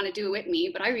they didn't want to do it with me,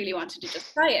 but I really wanted to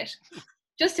just try it.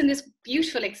 Just in this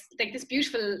beautiful, this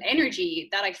beautiful energy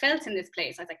that I felt in this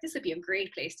place. I was like, this would be a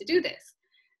great place to do this.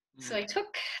 So I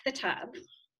took the tab.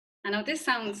 I know this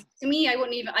sounds, to me, I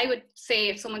would say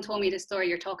if someone told me this story,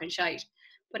 you're talking shite.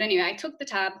 But anyway, I took the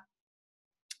tab,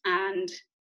 and it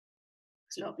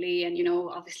was lovely. And, you know,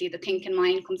 obviously the thinking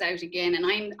mind comes out again, and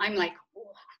I'm like,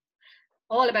 oh,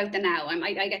 all about the now.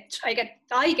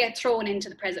 I get thrown into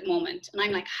the present moment, and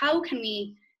I'm like, how can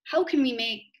we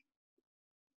make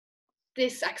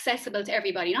this accessible to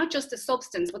everybody, not just the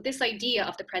substance, but this idea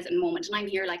of the present moment? And I'm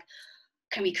here like,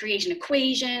 can we create an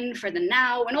equation for the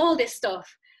now and all this stuff?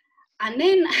 And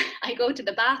then I go to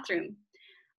the bathroom,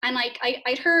 and like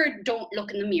I'd heard, don't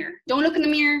look in the mirror. Don't look in the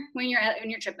mirror when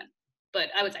you're tripping. But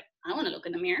I was like, I want to look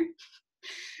in the mirror.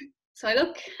 So I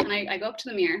look, and I go up to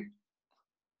the mirror,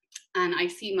 and I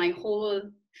see my whole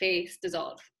face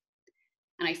dissolve.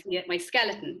 And I see my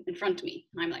skeleton in front of me.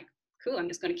 And I'm like, cool, I'm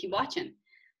just going to keep watching.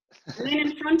 And then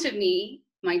in front of me,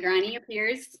 my granny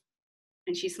appears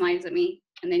and she smiles at me.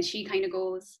 And then she kind of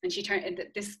goes, and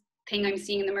this thing I'm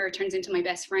seeing in the mirror turns into my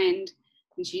best friend.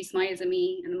 And she smiles at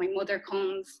me. And then my mother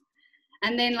comes.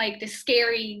 And then like this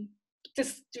scary,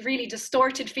 this really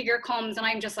distorted figure comes. And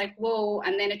I'm just like, whoa.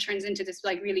 And then it turns into this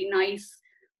like really nice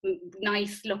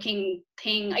looking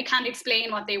thing. I can't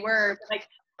explain what they were. But like,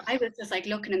 I was just like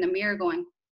looking in the mirror going,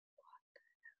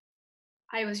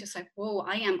 I was just like, whoa,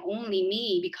 I am only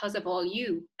me because of all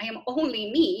you. I am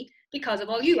only me because of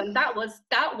all you. And that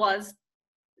was,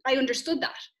 I understood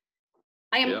that.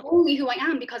 I am only who I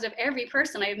am because of every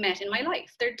person I've met in my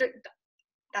life.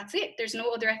 That's it. There's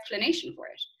no other explanation for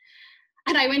it.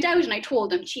 And I went out and I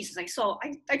told them, Jesus,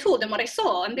 I told them what I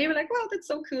saw. And they were like, well, that's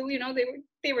so cool. You know,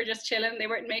 they were just chilling. They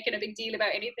weren't making a big deal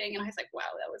about anything. And I was like, wow,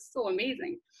 that was so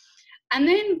amazing. And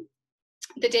then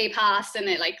the day passed and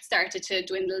it like started to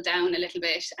dwindle down a little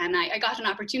bit. And I got an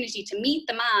opportunity to meet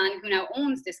the man who now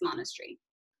owns this monastery.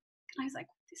 And I was like,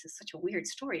 this is such a weird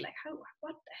story. Like,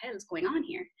 what the hell is going on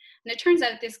here? And it turns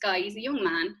out this guy, he's a young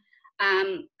man,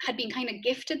 had been kind of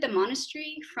gifted the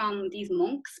monastery from these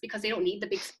monks because they don't need the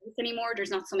big space anymore.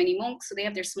 There's not so many monks, so they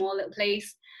have their small little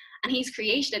place. And he's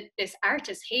created this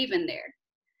artist haven there.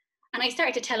 And I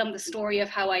started to tell him the story of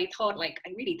how I thought, like,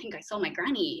 I really think I saw my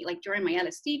granny, like, during my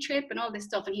LSD trip and all this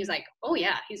stuff. And he was like, oh,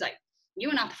 yeah. He's like, you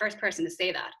are not the first person to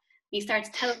say that. And he starts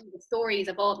telling me the stories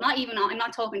of all, I'm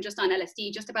not talking just on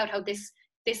LSD, just about how this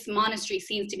monastery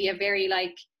seems to be a very,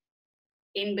 like,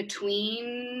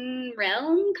 in-between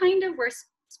realm, kind of, where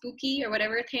spooky or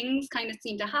whatever things kind of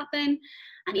seem to happen.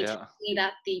 And he told me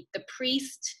that the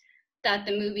priest that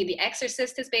the movie The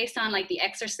Exorcist is based on, like The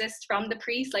Exorcist from the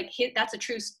priest, like that's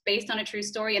based on a true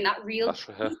story, and that real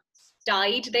priest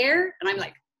died there. And I'm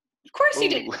like, of course he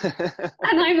did.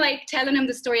 And I'm like telling him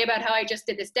the story about how I just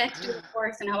did this death duel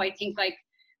course and how I think like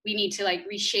we need to like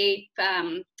reshape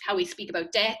how we speak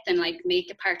about death and like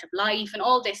make it part of life and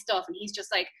all this stuff. And he's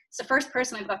just like, it's the first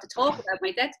person I've got to talk about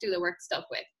my death doula work stuff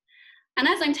with. And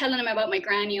as I'm telling him about my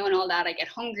granny and all that, I get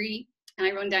hungry and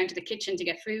I run down to the kitchen to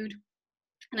get food.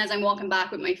 And as I'm walking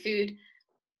back with my food,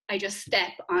 I just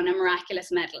step on a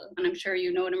miraculous medal. And I'm sure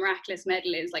you know what a miraculous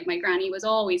medal is. Like my granny was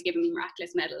always giving me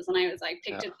miraculous medals. And I was like,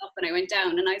 picked it up and I went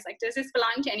down and I was like, does this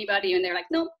belong to anybody? And they're like,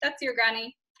 nope, that's your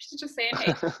granny. She's just saying,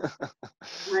 hey.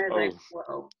 And I was like,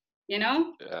 whoa, you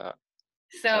know? Yeah.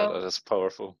 So that is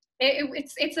powerful.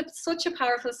 It's such a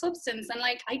powerful substance. And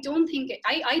like, I don't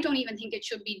even think it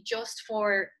should be just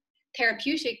for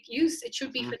therapeutic use. It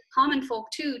should be for the common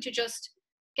folk too, to just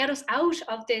get us out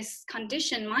of this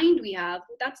conditioned mind we have.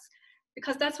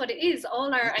 Because that's what it is.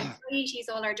 All our anxieties,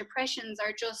 all our depressions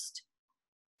are just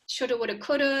shoulda, woulda,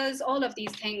 couldas, all of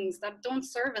these things that don't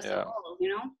serve us at all, you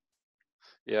know?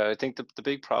 Yeah, I think the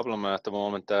big problem at the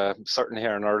moment, certainly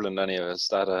here in Ireland anyway, is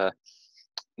that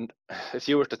if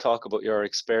you were to talk about your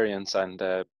experience and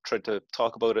try to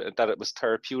talk about it, that it was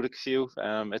therapeutic for you,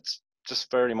 it's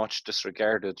just very much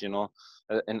disregarded, you know.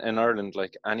 In Ireland,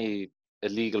 like any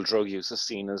illegal drug use is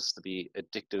seen as to be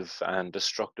addictive and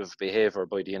destructive behavior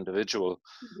by the individual.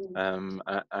 And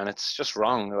it's just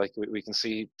wrong. Like we can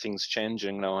see things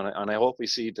changing now, and I hope we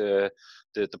see the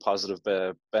positive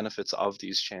benefits of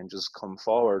these changes come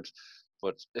forward.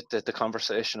 But the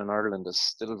conversation in Ireland is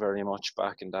still very much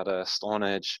back in that Stone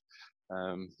Age.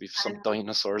 We've some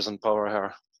dinosaurs in power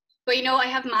here. But you know, I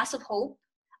have massive hope.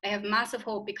 I have massive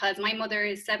hope because my mother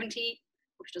is 70,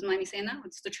 which doesn't mind me saying that,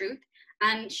 it's the truth.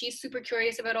 And she's super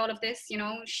curious about all of this. You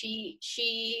know,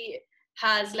 she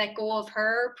has let go of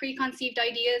her preconceived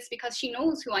ideas because she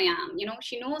knows who I am. You know,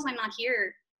 she knows I'm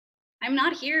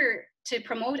not here to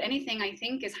promote anything I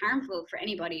think is harmful for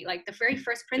anybody. Like the very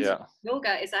first principle of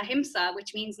yoga is ahimsa,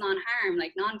 which means non-harm,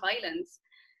 like non-violence.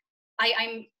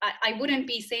 I wouldn't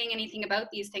be saying anything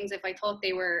about these things if I thought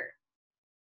they were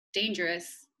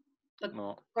dangerous. But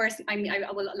of course, I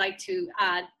would like to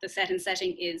add the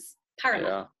setting is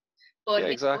paramount. But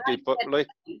exactly. But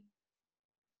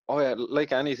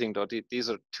like anything though, these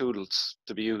are tools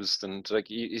to be used, and like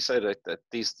you said, that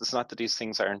it's not that these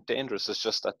things aren't dangerous. It's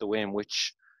just that the way in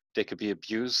which they could be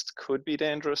abused could be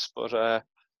dangerous. But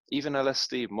even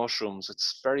LSD, mushrooms,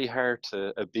 it's very hard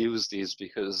to abuse these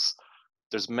because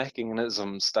there's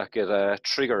mechanisms that get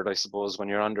triggered, I suppose, when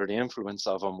you're under the influence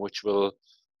of them, which will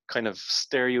kind of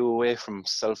steer you away from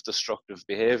self-destructive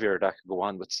behavior that could go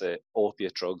on with, say,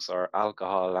 opiate drugs or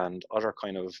alcohol and other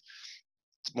kind of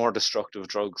more destructive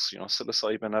drugs. You know,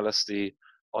 psilocybin, LSD,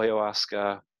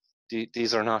 ayahuasca.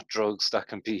 These are not drugs that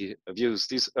can be abused.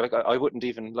 These, like, I wouldn't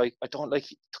even like. I don't like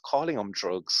calling them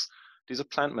drugs. These are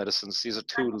plant medicines. These are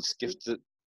tools gifted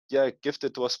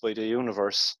to us by the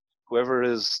universe, whoever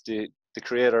is the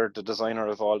creator, the designer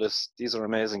of all this, these are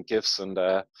amazing gifts, and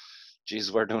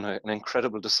geez, we're doing an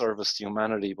incredible disservice to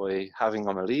humanity by having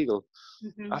them illegal.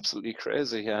 Mm-hmm. Absolutely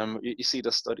crazy. You see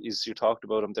the studies, you talked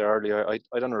about them there earlier.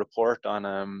 I done a report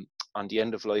on the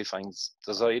end of life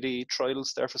anxiety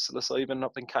trials there for psilocybin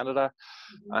up in Canada,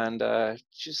 Mm-hmm. and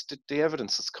just the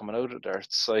evidence that's coming out of there.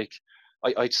 It's like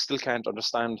I still can't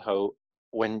understand how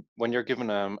when you're given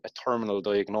a terminal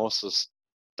diagnosis,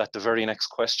 that the very next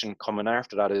question coming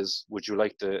after that is, would you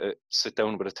like to sit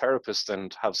down with a therapist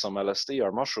and have some LSD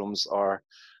or mushrooms or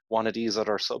one of these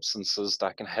other substances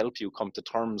that can help you come to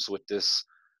terms with this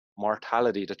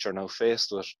mortality that you're now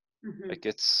faced with? Mm-hmm. Like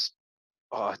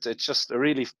it just, it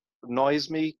really annoys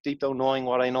me deep down, knowing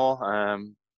what I know,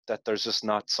 that there's just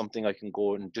not something I can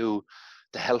go and do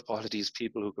to help all of these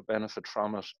people who could benefit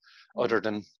from it, other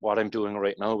than what I'm doing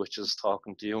right now, which is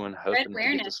talking to you and Spread helping to get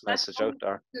awareness. this That's message all out we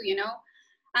there. do, you know.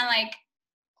 And like,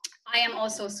 I am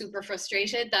also super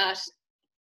frustrated that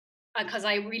because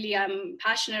I really am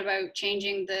passionate about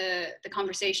changing the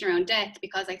conversation around death,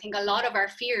 because I think a lot of our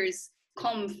fears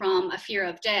come from a fear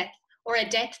of death, or a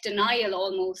death denial,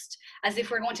 almost as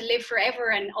if we're going to live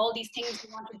forever and all these things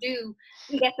we want to do,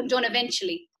 we get them done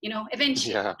eventually, you know,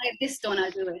 eventually. Yeah. I have this done,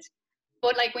 I'll do it.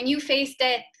 But like when you face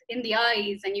death in the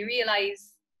eyes and you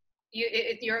realize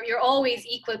you're always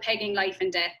equal pegging life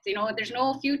and death, you know, there's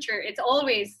no future. It's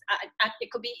always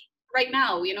it could be right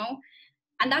now, you know,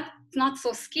 and that's not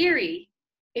so scary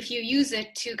if you use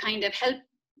it to kind of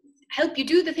help you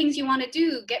do the things you want to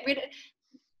do, get rid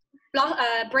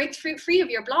of break free of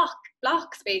your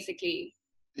blocks basically,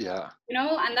 Yeah. you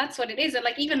know. And that's what it is. And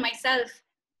like even myself,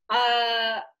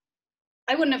 I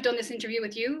wouldn't have done this interview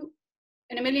with you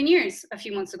in a million years a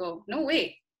few months ago. No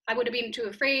way. I would have been too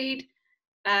afraid,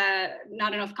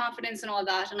 not enough confidence and all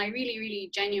that. And I really, really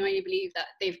genuinely believe that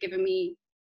they've given me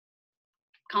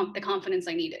the confidence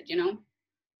I needed, you know,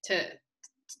 to,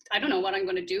 I don't know what I'm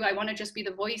going to do. I want to just be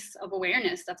the voice of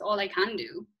awareness. That's all I can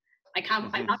do.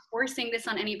 I'm not forcing this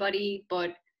on anybody,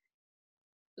 but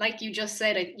like you just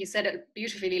said it, you said it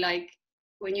beautifully, like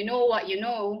when you know what you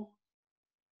know,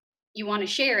 you want to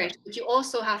share it, but you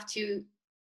also have to,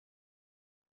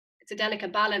 it's a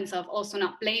delicate balance of also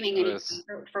not blaming It anyone is.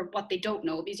 for what they don't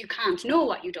know, because you can't know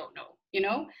what you don't know, you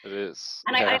know. It is.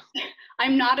 And Yeah.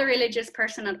 I'm not a religious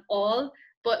person at all,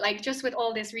 but like just with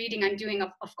all this reading I'm doing,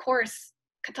 of course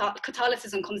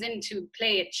Catholicism comes into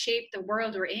play. It shaped the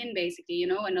world we're in basically, you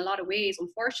know, in a lot of ways,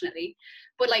 unfortunately.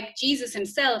 But like Jesus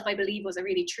himself, I believe, was a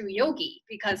really true yogi,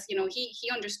 because you know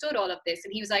he understood all of this,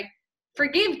 and he was like,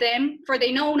 forgive them, for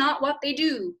they know not what they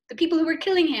do. The people who were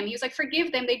killing him, he was like,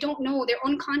 forgive them, they don't know, they're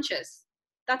unconscious.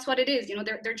 That's what it is, you know.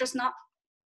 They're just not,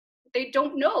 they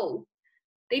don't know.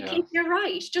 They think they're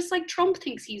right, just like Trump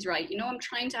thinks he's right. You know, I'm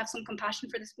trying to have some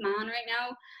compassion for this man right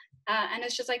now, and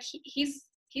it's just like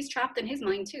he's trapped in his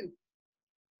mind too.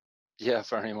 Yeah,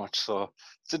 very much so.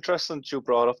 It's interesting that you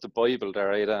brought up the Bible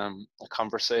there. I had a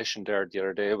conversation there the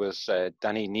other day with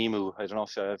Danny Nemu. I don't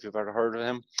know if you've ever heard of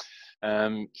him.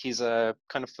 He's a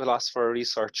kind of philosopher,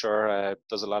 researcher,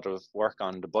 does a lot of work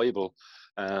on the Bible.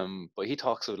 But he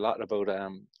talks a lot about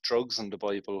drugs in the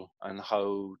Bible, and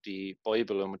how the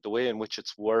Bible and the way in which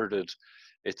it's worded,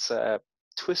 it's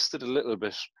twisted a little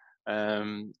bit,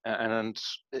 and in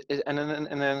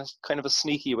a kind of a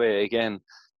sneaky way again.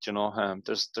 You know,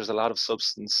 there's a lot of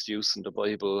substance use in the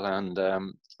Bible, and a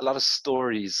lot of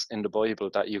stories in the Bible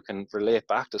that you can relate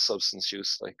back to substance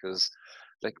use, like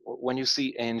when you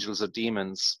see angels or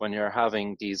demons, when you're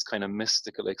having these kind of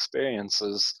mystical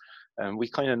experiences, we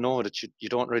kind of know that you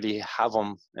don't really have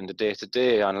them in the day to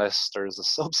day unless there's a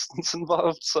substance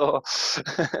involved. So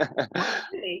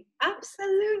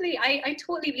Absolutely. I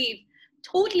totally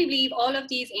believe all of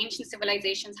these ancient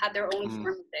civilizations had their own form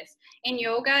of this. In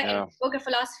yoga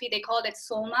philosophy, they called it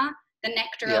soma, the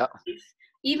nectar of life.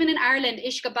 Even in Ireland,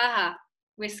 Ishkabaha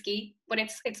whiskey, but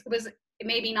it was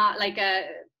maybe not like a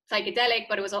psychedelic,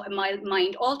 but it was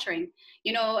mind altering.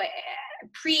 You know,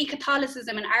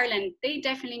 pre-Catholicism in Ireland, they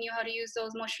definitely knew how to use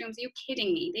those mushrooms. Are you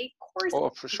kidding me?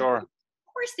 for sure. Of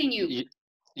course they knew.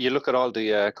 You look at all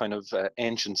the kind of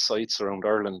ancient sites around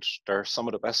Ireland, they're some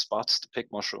of the best spots to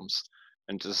pick mushrooms.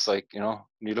 And just like, you know,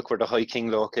 when you look where the High King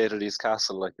located his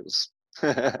castle, like it was.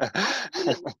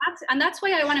 And that's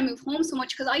why I want to move home so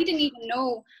much, because I didn't even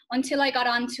know until I got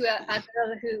onto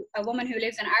a woman who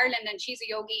lives in Ireland, and she's a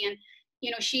yogi, and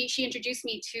you know, she introduced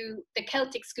me to the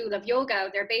Celtic school of yoga.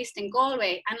 They're based in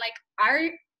Galway, and like our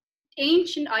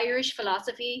ancient Irish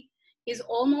philosophy is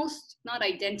almost not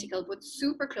identical, but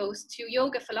super close to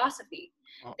yoga philosophy.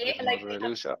 Oh, They do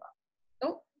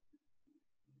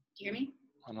you hear me?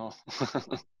 I know.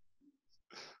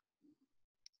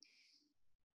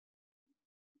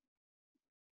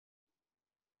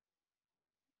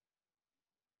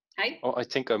 Hi. Oh, I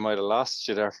think I might have lost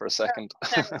you there for a second.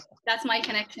 Sorry. That's my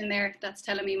connection there. That's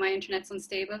telling me my internet's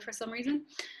unstable for some reason.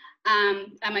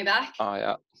 Am I back? Oh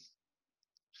yeah.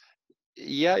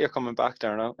 Yeah, you're coming back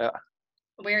there now. Yeah,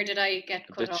 Where did I get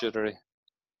a cut bit off? jittery.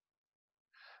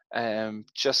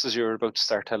 Just as you were about to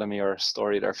start telling me your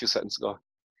story there a few seconds ago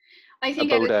I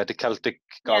think I was, about the Celtic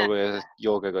yeah, Galway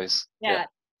yoga guys. yeah.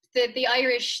 The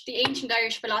ancient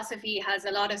Irish philosophy has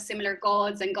a lot of similar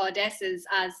gods and goddesses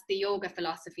as the yoga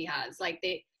philosophy has. Like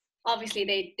they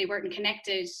weren't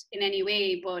connected in any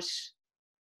way, but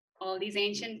all these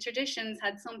ancient traditions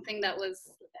had something that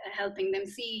was helping them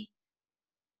see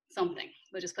something.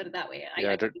 We'll just put it that way.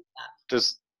 Yeah, I think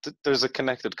that. there's a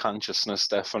connected consciousness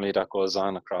definitely that goes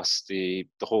on across the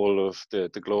whole of the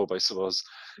globe, I suppose.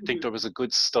 I think there was a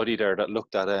good study there that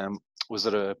looked at was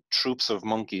it a troops of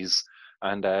monkeys,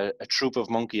 and a troop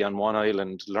of monkey on one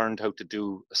island learned how to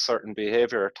do a certain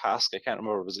behavior or task. I can't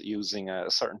remember, was it using a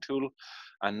certain tool?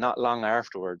 And not long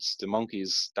afterwards, the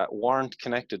monkeys that weren't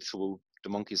connected to the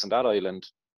monkeys on that island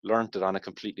learned it on a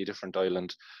completely different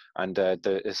island. And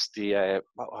it's the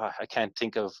I can't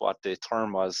think of what the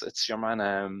term was. It's your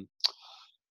man,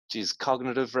 geez,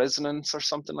 cognitive resonance or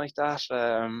something like that.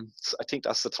 I think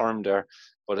that's the term there.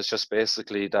 But it's just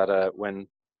basically that when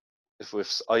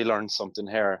if I learn something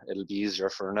here, it'll be easier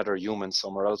for another human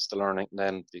somewhere else to learn it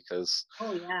then, because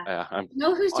Oh yeah. I'm You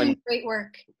know who's doing I'm great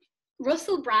work?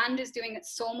 Russell Brand is doing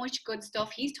so much good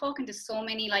stuff. He's talking to so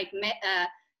many like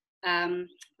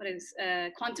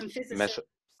quantum physicists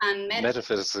and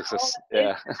metaphysics. this.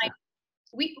 Yeah, And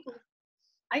we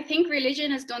I think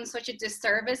religion has done such a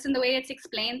disservice in the way it's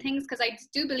explained things, because I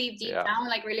do believe deep yeah, down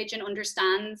like religion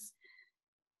understands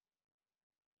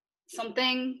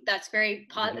something that's very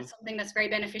something that's very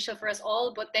beneficial for us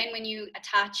all, but then when you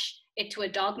attach it to a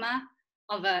dogma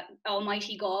of a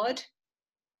almighty God,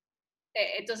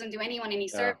 it doesn't do anyone any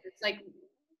yeah, service. Like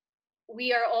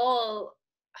we're all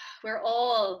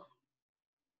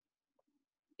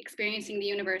experiencing the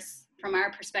universe from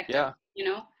our perspective, yeah, you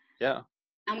know, yeah.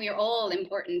 and we are all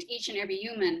important, each and every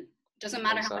human. Doesn't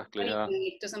matter how much Exactly. money Yeah. you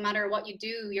make, doesn't matter what you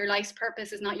do. Your life's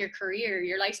purpose is not your career.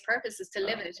 Your life's purpose is to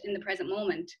live it in the present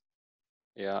moment.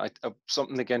 Yeah,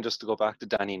 something again, just to go back to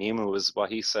Danny Nemo, was what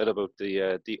he said about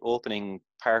the opening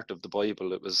part of the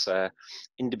Bible. It was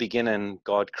in the beginning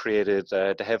God created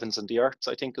the heavens and the earth,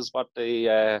 I think is what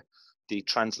the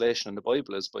translation in the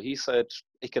Bible is. But he said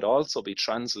it could also be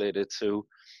translated to,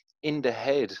 in the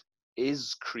head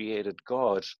is created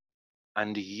God,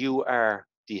 and you are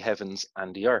the heavens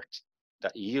and the earth.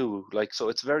 That you, like, so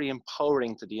it's very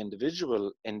empowering to the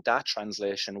individual in that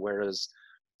translation, whereas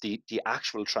the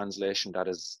actual translation that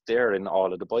is there in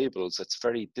all of the Bibles, it's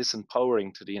very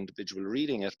disempowering to the individual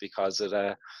reading it, because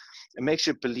it makes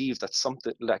you believe that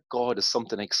something like God is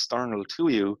something external to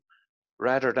you,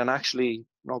 rather than actually,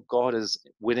 God is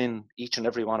within each and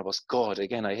every one of us. God,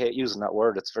 again, I hate using that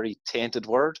word, it's a very tainted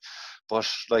word, but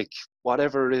like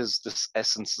whatever it is, this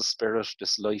essence, the spirit,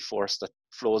 this life force that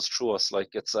flows through us, like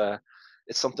it's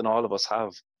something all of us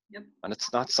have. Yep. And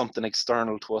it's not something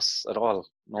external to us at all.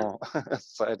 No,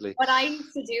 sadly. What I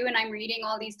used to do, and I'm reading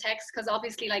all these texts, because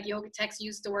obviously like yoga texts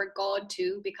use the word God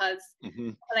too, because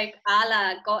like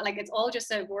Allah, God, like it's all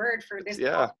just a word for this.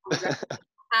 Yeah.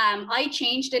 I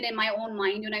changed it in my own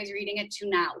mind when I was reading it to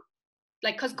now.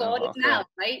 Like, because God is now,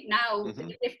 right? Now,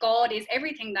 if God is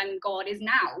everything, then God is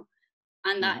now.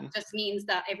 And that just means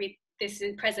that this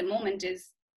present moment is,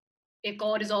 if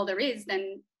God is all there is,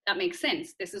 then that makes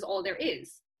sense. This is all there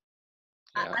is.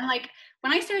 Yeah. And like,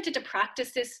 when I started to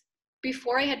practice this,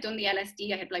 before I had done the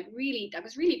LSD, I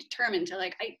was really determined to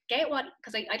like, I get what,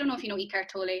 because I don't know if you know Eckhart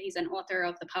Tolle, he's an author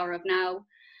of The Power of Now.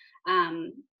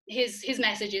 His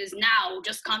message is now,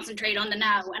 just concentrate on the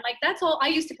now. And like, that's all I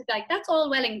used to be like, that's all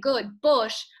well and good,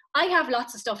 but I have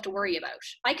lots of stuff to worry about.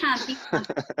 I can't be on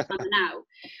the now.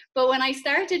 But when I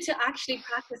started to actually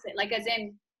practice it, like as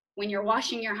in when you're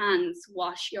washing your hands,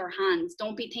 wash your hands.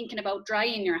 Don't be thinking about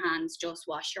drying your hands, just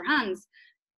wash your hands.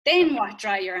 Then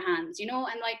dry your hands, and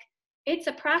like, it's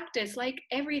a practice. Like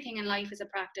everything in life is a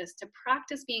practice. To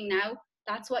practice being now,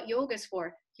 that's what yoga is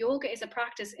for. Yoga is a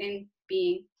practice in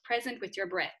being present with your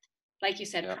breath. Like you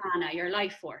said, prana, your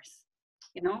life force.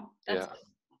 That's it.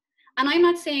 And I'm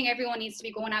not saying everyone needs to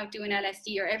be going out doing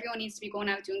LSD or everyone needs to be going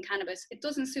out doing cannabis. It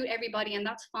doesn't suit everybody, and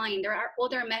that's fine. There are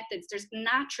other methods. There's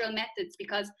natural methods,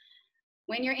 because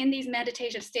when you're in these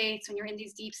meditative states, when you're in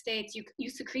these deep states, you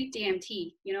secrete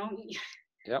DMT,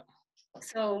 Yep.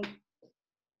 So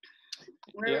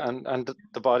and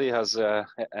the body has an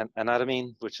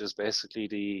adenine, which is basically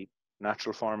the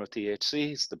natural form of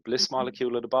THC. It's the bliss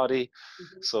molecule of the body.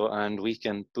 So, and we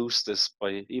can boost this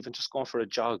by even just going for a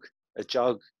jog. A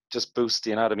jog just boosts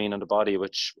the anatomy in the body,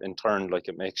 which in turn, like,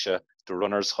 it makes you the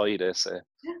runner's high, they say.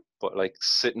 Yeah. But like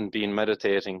sitting, being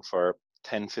meditating for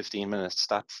 10-15 minutes,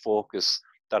 that focus,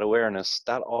 that awareness,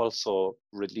 that also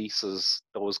releases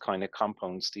those kind of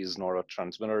compounds, these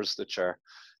neurotransmitters, that are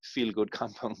feel good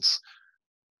compounds.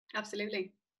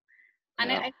 Absolutely. And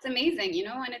Yeah. it's amazing, you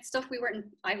know, and it's stuff we weren't,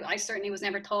 I certainly was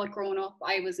never taught growing up.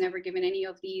 I was never given any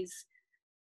of these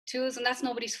tools, and that's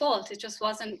nobody's fault. It just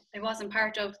wasn't, it wasn't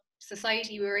part of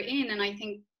society we were in. And I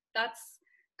think that's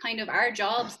kind of our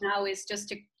jobs now, is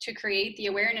just to create the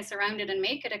awareness around it and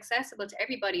make it accessible to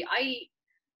everybody.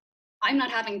 I'm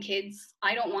not having kids.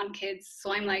 I don't want kids.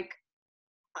 So I'm like,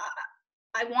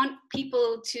 I want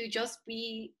people to just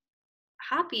be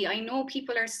happy. I know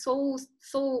people are so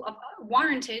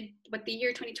warranted with the year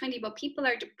 2020, but people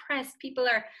are depressed. People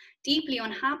are deeply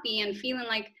unhappy and feeling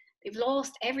like they've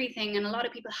lost everything. And a lot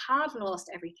of people have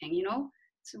lost everything, you know?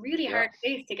 It's a really hard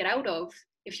place to get out of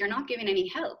if you're not giving any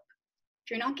help. If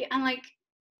you're not and like,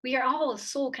 we are all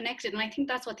so connected. And I think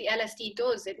that's what the LSD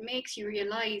does. It makes you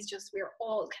realize just we're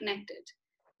all connected.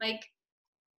 Like,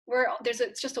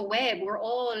 it's just a web. We're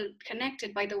all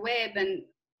connected by the web. And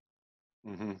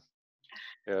Mm-hmm.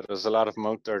 Yeah, there's a lot of them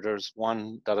out there. There's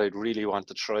one that I'd really want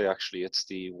to try, actually. It's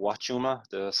the Wachuma,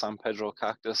 the San Pedro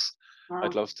cactus. wow.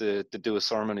 I'd love to do a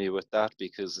ceremony with that,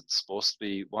 because it's supposed to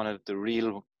be one of the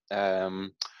real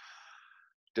the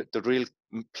real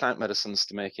plant medicines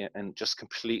to make it, and just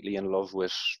completely in love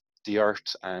with the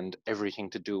earth and everything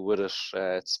to do with it.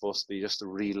 It's supposed to be just a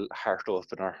real heart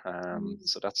opener.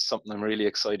 So that's something I'm really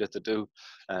excited to do.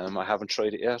 I haven't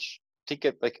tried it yet. I think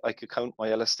I could count my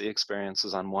LSD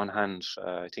experiences on one hand.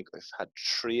 I think I've had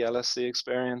 3 LSD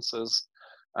experiences,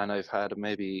 and I've had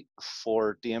maybe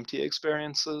 4 DMT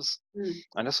experiences.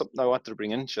 And that's something I wanted to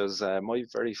bring in, because my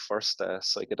very first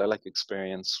psychedelic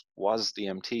experience was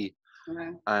DMT.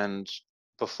 Okay. And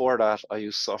before that, I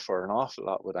used to suffer an awful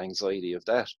lot with anxiety of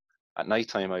death. At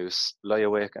nighttime, I was lie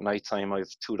awake at nighttime. I have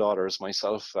 2 daughters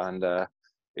myself, and I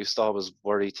used to always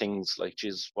worry things like,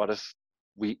 geez, what if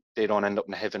they don't end up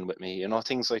in heaven with me? You know,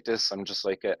 things like this. I'm just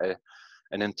like an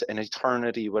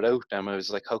eternity without them. I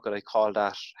was like, how could I call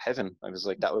that heaven? I was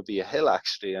like, that would be a hill,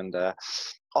 actually. And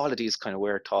all of these kind of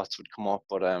weird thoughts would come up.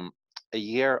 But a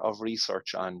year of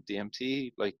research on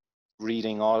DMT, like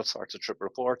reading all sorts of trip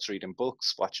reports, reading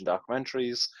books, watching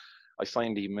documentaries, I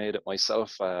finally made it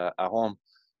myself at home.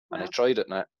 And I tried it,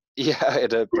 and I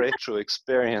had a breakthrough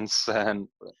experience. And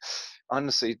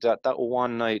honestly, that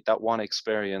one night, that one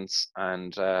experience,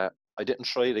 and I didn't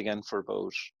try it again for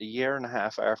about a year and a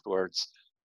half afterwards.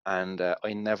 And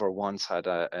I never once had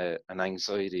an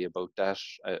anxiety about that.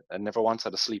 I never once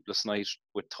had a sleepless night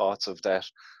with thoughts of that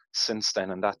since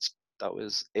then. And that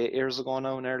was 8 years ago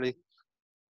now, nearly.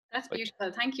 That's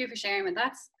beautiful. Thank you for sharing with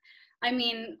that. I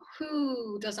mean,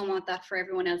 who doesn't want that for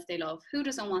everyone else they love? Who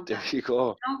doesn't want that? There you go.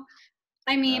 You know?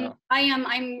 I mean, I'm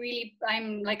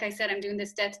like I said, I'm doing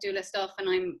this death doula stuff, and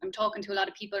I'm talking to a lot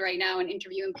of people right now and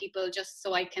interviewing people just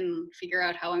so I can figure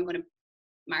out how I'm going to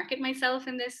market myself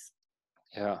in this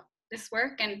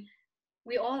work. And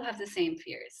we all have the same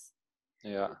fears.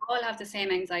 Yeah. We all have the same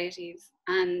anxieties,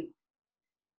 and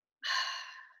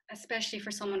especially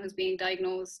for someone who's being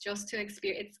diagnosed, just to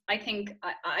experience, I think,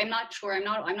 I'm not sure,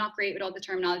 I'm not great with all the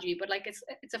terminology, but like it's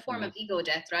a form of ego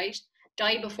death, right?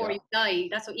 Die before you die.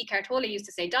 That's what Eckhart Tolle used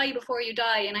to say, die before you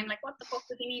die. And I'm like, what the fuck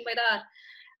does he mean by that?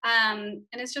 And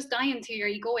it's just dying to your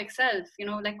egoic self, you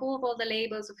know, let go of all the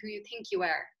labels of who you think you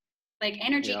are. Like,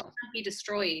 energy can't be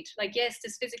destroyed. Like, yes,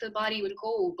 this physical body will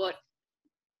go, but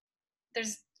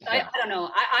there's, I don't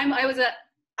know.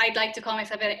 I'd like to call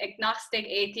myself an agnostic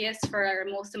atheist for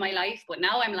most of my life, but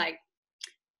now I'm like,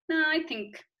 no, I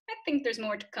think there's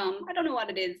more to come. I don't know what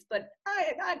it is, but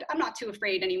I'm not too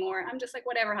afraid anymore. I'm just like,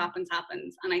 whatever happens,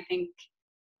 happens. And I think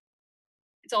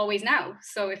it's always now.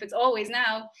 So if it's always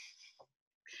now,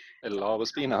 it'll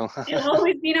always be now. It'll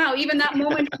always be now. Even that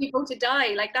moment you go to die.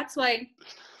 Like, that's why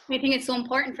I think it's so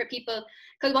important for people,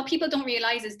 because what people don't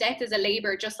realize is death is a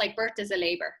labor, just like birth is a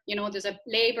labor. You know, there's a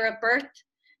labor of birth.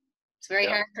 It's very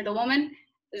hard for the woman.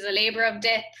 There's a labor of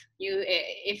death.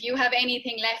 If you have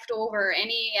anything left over,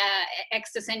 any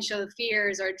existential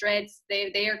fears or dreads,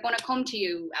 they are going to come to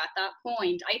you at that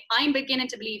point. I'm beginning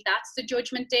to believe that's the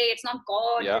judgment day. It's not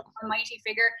God, it's almighty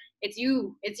figure. It's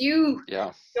you. It's you.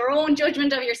 Yeah. Your own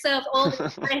judgment of yourself, all the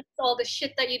stress, all the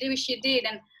shit that you wish you did.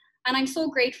 And I'm so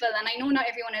grateful. And I know not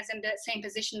everyone is in the same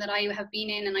position that I have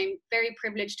been in. And I'm very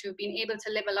privileged to have been able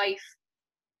to live a life.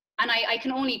 And I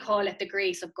can only call it the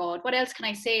grace of God. What else can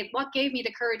I say? What gave me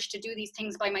the courage to do these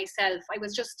things by myself? I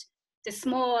was just this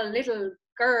small little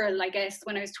girl, I guess,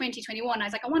 when I was 20, 21. I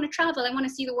was like, I want to travel. I want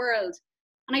to see the world.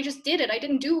 and I just did it. I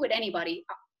didn't do it with anybody.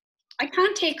 I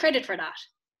can't take credit for that.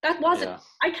 That wasn't,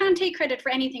 I can't take credit for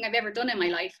anything I've ever done in my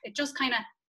life. It just kind of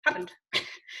happened.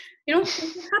 You know, it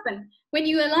just happened. When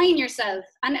you align yourself,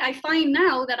 and I find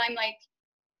now that I'm like,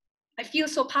 I feel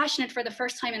so passionate for the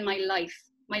first time in my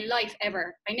life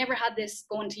ever. I never had this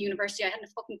going to university. I hadn't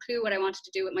a fucking clue what I wanted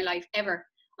to do with my life ever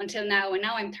until now. And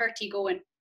now I'm 30 going,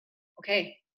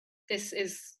 okay, this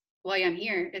is why I'm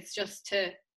here. It's just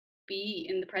to be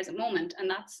in the present moment. And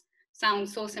that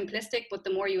sounds so simplistic, but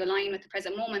the more you align with the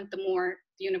present moment, the more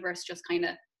the universe just kind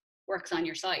of works on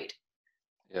your side.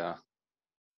 Yeah.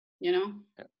 You know?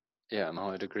 Yeah,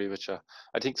 no, I'd agree with you.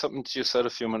 I think something you said a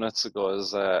few minutes ago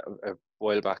is a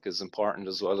while back is important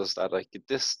as well, as that like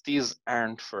these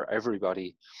aren't for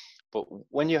everybody. But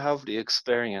when you have the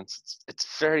experience,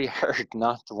 it's very hard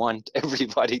not to want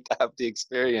everybody to have the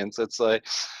experience. It's like,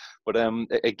 but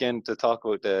again, to talk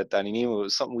about Danny Nemo, it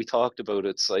was something we talked about.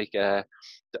 It's like I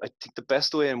think the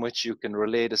best way in which you can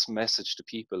relay this message to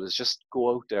people is just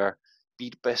go out there,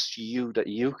 be the best you that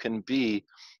you can be.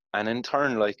 And in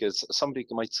turn, like, as somebody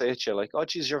might say to you, like, "Oh,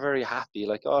 geez, you're very happy."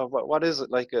 Like, "Oh, what is it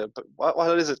like?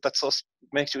 What is it that so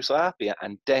makes you so happy?"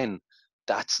 And then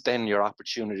that's then your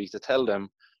opportunity to tell them,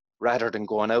 rather than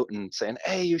going out and saying,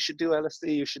 "Hey, you should do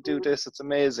LSD. You should do this. It's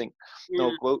amazing." Yeah.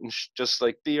 No, go out and just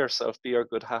like be yourself, be your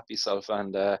good, happy self.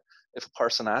 And if a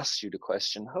person asks you the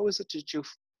question, "How is it that you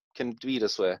can be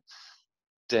this way?"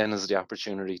 then is the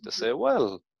opportunity to say,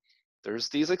 "Well, there's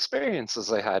these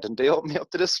experiences I had, and they opened me up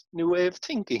to this new way of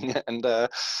thinking." And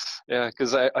yeah,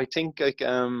 because I think like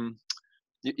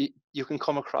you can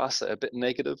come across a bit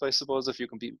negative, I suppose, if you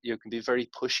can be very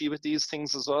pushy with these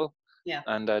things as well. Yeah.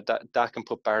 And that can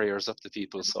put barriers up to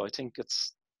people. So I think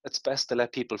it's best to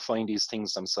let people find these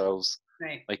things themselves.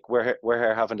 Right. Like we're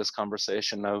here having this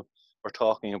conversation now. We're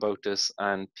talking about this,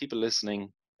 and people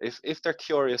listening, if they're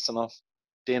curious enough,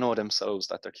 they know themselves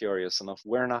that they're curious enough.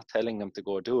 We're not telling them to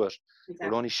go do it. Exactly.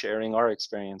 We're only sharing our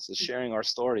experiences, sharing our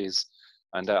stories.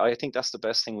 And I think that's the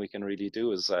best thing we can really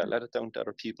do is let it down to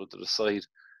other people to decide.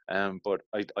 But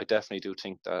I definitely do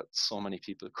think that so many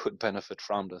people could benefit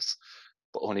from this,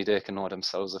 but only they can know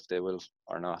themselves if they will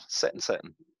or not.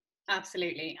 Setting.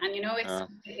 Absolutely. And you know, it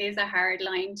is a hard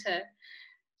line to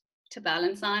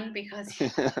balance on, because you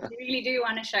really do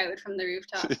want to shout from the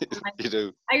rooftop. You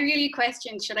do. I really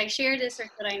questioned, should I share this or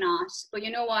should I not? But you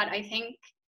know what? I think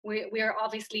we're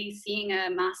obviously seeing a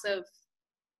massive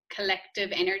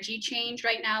collective energy change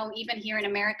right now, even here in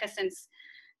America since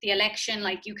the election.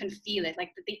 Like, you can feel it.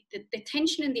 Like the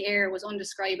tension in the air was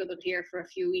undescribable here for a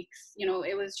few weeks. You know,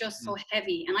 it was just so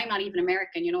heavy. And I'm not even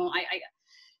American, you know,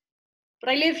 but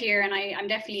I live here, and I'm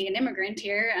definitely an immigrant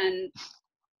here, and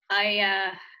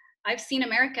I've seen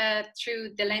America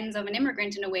through the lens of an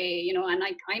immigrant in a way, you know, and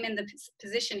I'm in the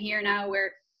position here now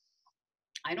where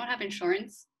I don't have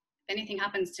insurance. If anything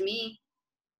happens to me,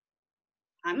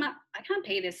 I can't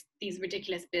pay these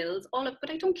ridiculous bills,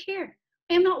 but I don't care.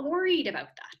 I am not worried about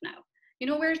that now. You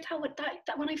know, whereas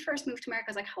that when I first moved to America,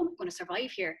 I was like, how am I going to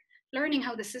survive here? Learning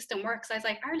how the system works, I was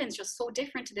like, Ireland's just so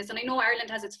different to this. And I know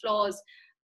Ireland has its flaws,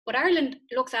 but Ireland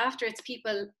looks after its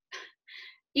people,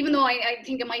 even though I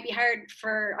think it might be hard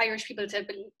for Irish people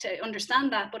to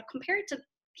understand that. But compared to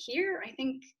here, I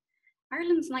think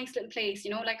Ireland's a nice little place,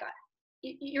 you know, like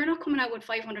you're not coming out with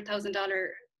 $500,000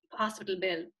 hospital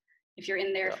bill if you're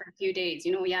in there for a few days.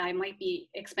 You know, yeah, it might be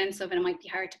expensive and it might be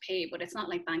hard to pay, but it's not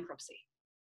like bankruptcy.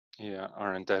 Yeah,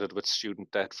 or indebted with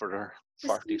student debt for their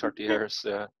 40, 30 years.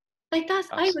 Yeah. Like that,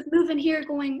 I was moving here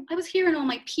I was hearing all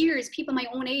my peers, people my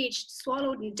own age,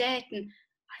 swallowed in debt, and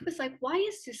I was like, why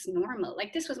is this normal?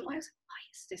 Like, why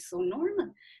is this so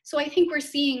normal? So I think we're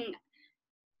seeing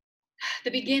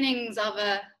the beginnings of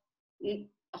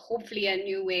hopefully a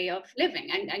new way of living,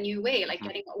 and a new way, like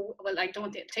I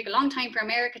don't take a long time for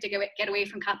America to get away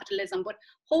from capitalism, but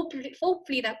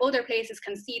hopefully that other places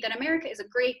can see that America is a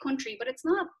great country, but it's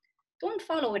not. Don't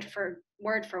follow it for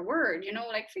word, you know,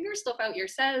 like figure stuff out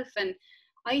yourself. And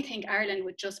I think Ireland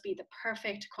would just be the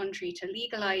perfect country to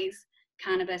legalize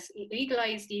cannabis,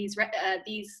 legalize these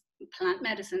plant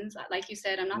medicines. Like you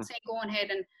said, I'm not saying go ahead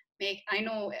and I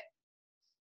know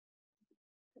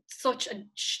such a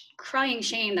crying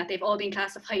shame that they've all been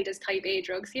classified as type A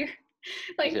drugs here.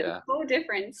 Like, it's so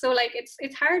different. So like,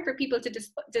 it's hard for people to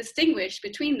distinguish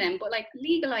between them, but like,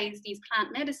 legalize these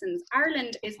plant medicines.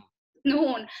 Ireland is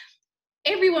known.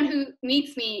 Everyone who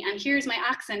meets me and hears my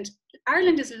accent,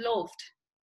 Ireland is loved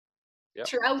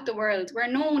throughout the world. We're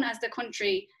known as the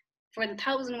country for the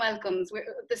 1,000 welcomes. We're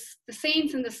the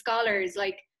saints and the scholars.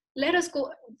 Like, let us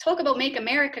go talk about make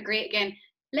America great again.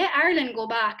 Let Ireland go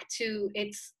back to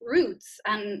its roots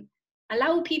and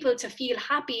allow people to feel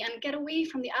happy and get away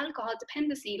from the alcohol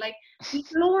dependency. Like, we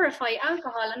glorify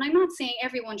alcohol, and I'm not saying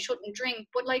everyone shouldn't drink,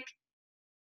 but like,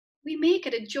 we make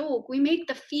it a joke. We make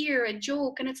the fear a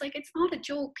joke, and it's like, it's not a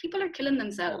joke. People are killing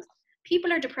themselves.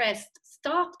 People are depressed.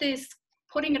 Stop this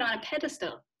putting it on a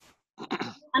pedestal.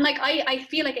 And like, I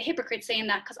feel like a hypocrite saying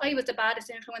that, because I was the baddest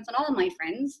influence on all my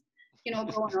friends, you know,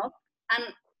 growing up. And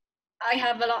I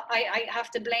have a lot, I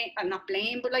have to blame, I'm not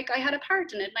blame, but like, I had a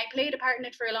part in it, and I played a part in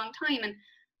it for a long time. And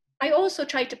I also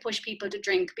tried to push people to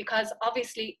drink, because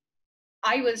obviously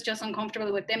I was just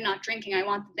uncomfortable with them not drinking. I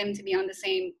wanted them to be on the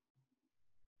same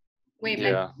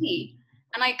wavelength as me.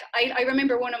 And like, I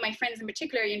remember one of my friends in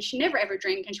particular, and she never ever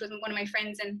drank, and she was one of my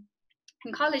friends in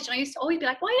college, and I used to always be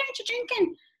like, why aren't you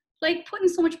drinking? Like, putting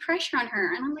so much pressure on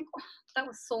her. And I'm like, oh, that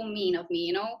was so mean of me,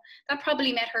 you know? That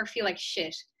probably made her feel like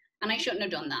shit, and I shouldn't have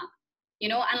done that, you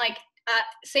know? And like,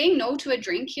 saying no to a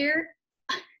drink here,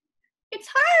 it's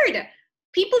hard.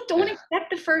 People don't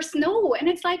accept the first no, and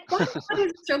it's like, what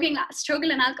is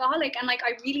struggling alcoholic, and like,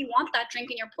 I really want that drink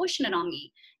and you're pushing it on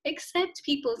me. Accept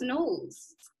people's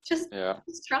no's. Just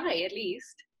try, at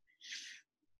least.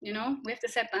 You know, we have to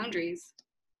set boundaries.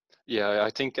 Yeah, I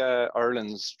think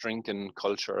Ireland's drinking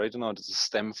culture, I don't know, does it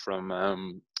stem from a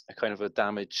kind of a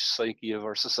damaged psyche of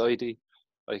our society?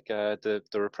 Like the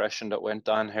repression that went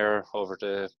on here over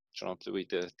the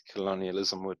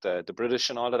colonialism with the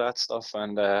British and all of that stuff.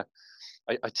 And I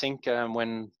think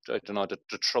when, I don't know,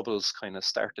 the troubles kind of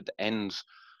started to end,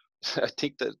 I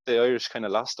think that the Irish kind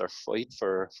of lost their fight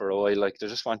for a while. Like, they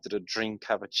just wanted to drink,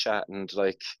 have a chat, and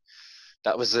like,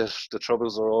 that was it. The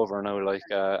troubles are over now. Like,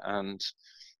 and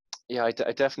yeah, I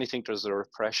definitely think there's a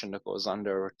repression that goes on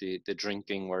there with the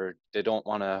drinking, where they don't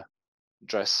want to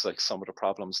address like some of the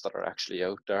problems that are actually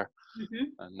out there.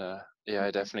 And yeah,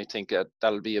 I definitely think that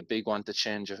that'll be a big one to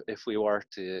change if we were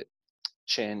to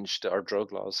change our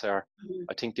drug laws here.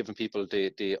 I think giving people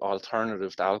the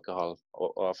alternative to alcohol,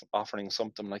 of offering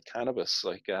something like cannabis,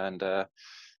 like, and I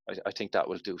think that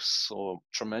will do so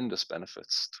tremendous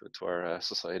benefits to our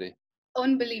society.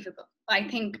 Unbelievable. I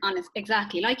think, honest,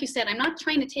 exactly. Like you said, I'm not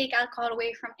trying to take alcohol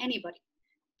away from anybody,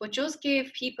 but just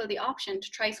give people the option to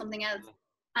try something else.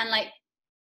 And like,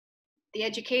 the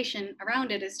education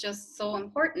around it is just so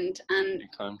important, and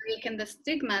breaking the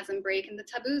stigmas and breaking the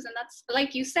taboos. And that's,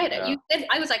 like you said,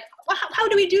 I was like, well, how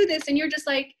do we do this? And you're just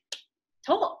like,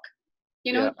 talk,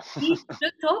 you know,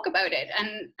 just talk about it.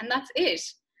 And that's it.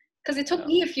 Because it took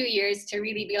me a few years to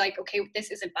really be like, okay, this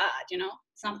isn't bad, you know,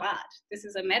 it's not bad. This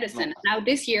is a medicine. Now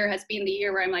this year has been the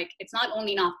year where I'm like, it's not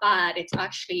only not bad, it's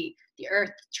actually the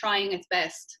earth trying its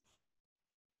best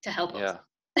to help us.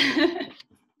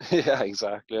 Yeah,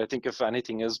 exactly. I think if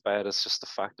anything is bad, it's just the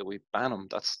fact that we ban them.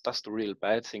 That's the real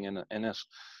bad thing in it.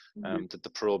 That the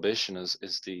prohibition is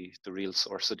the real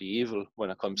source of the evil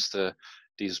when it comes to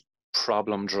these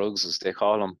problem drugs, as they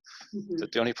call them.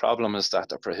 That the only problem is that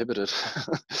they're prohibited.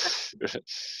 It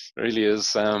really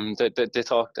is. They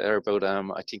talked there about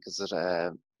I think is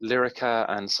it Lyrica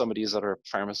and some of these other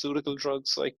pharmaceutical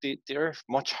drugs. Like, they're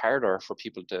much harder for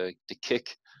people to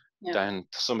kick than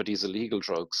some of these illegal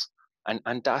drugs.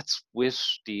 And that's with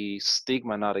the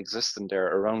stigma not existing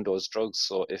there around those drugs.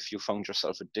 So if you found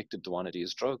yourself addicted to one of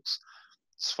these drugs,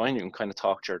 it's fine. You can kind of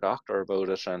talk to your doctor about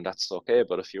it, and that's okay.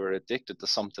 But if you were addicted to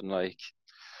something like,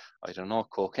 I don't know,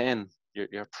 cocaine,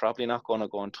 you're probably not going to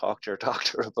go and talk to your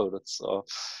doctor about it. So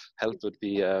help would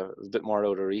be a bit more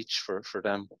out of reach for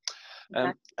them.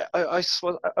 I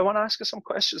want to ask you some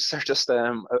questions there, just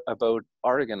about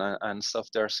Oregon and stuff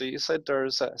there. So you said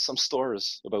there's some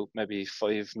stores about maybe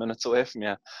 5 minutes away from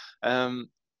you.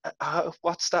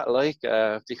 What's that like?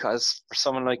 Because for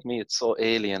someone like me, it's so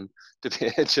alien to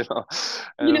be, you know.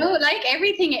 You know, like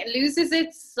everything, it loses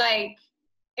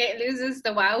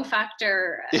the wow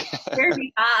factor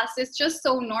very fast. It's just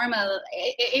so normal.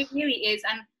 It really is,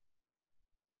 and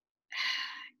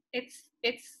it's.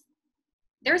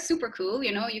 They're super cool,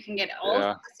 you know, you can get all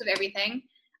sorts of everything.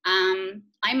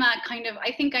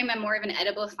 I think I'm more of an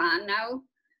edible fan now,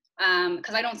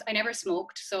 because I never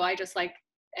smoked, so I just like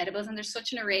edibles, and there's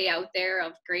such an array out there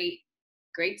of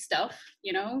great stuff,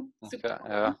 you know, super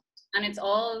cool. And it's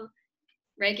all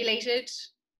regulated.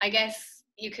 I guess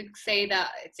you could say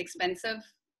that it's expensive,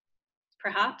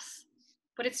 perhaps,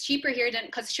 but it's cheaper here than,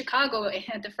 because Chicago,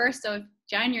 the 1st of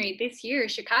January this year,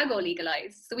 Chicago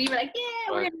legalized. So we were like,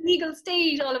 yeah, we're in a legal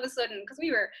state all of a sudden, because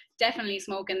we were definitely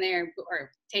smoking there,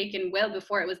 or taking well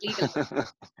before it was legal.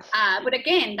 But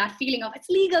again, that feeling of, it's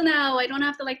legal now, I don't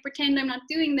have to like pretend I'm not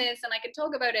doing this, and I can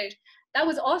talk about it. That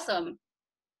was awesome.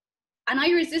 And I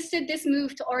resisted this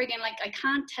move to Oregon. Like, I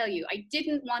can't tell you, I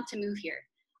didn't want to move here.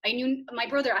 I knew my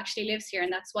brother actually lives here,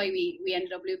 and that's why we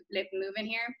ended up moving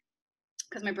here,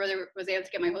 because my brother was able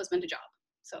to get my husband a job.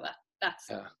 So that's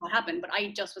what happened. But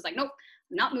I just was like, nope,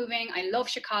 I'm not moving. I love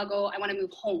Chicago. I want to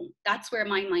move home. That's where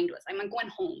my mind was. I'm going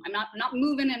home. I'm not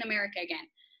moving in America again.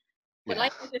 But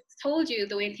like I just told you,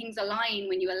 the way things align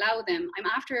when you allow them, I'm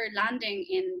after landing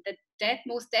in the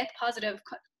most death positive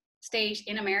state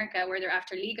in America, where they're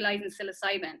after legalizing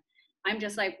psilocybin. I'm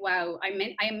just like, wow, I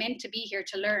am meant to be here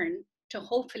to learn, to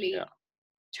hopefully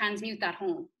transmute that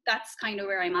home. That's kind of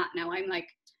where I'm at now. I'm like,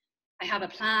 I have a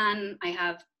plan. I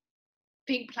have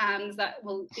big plans that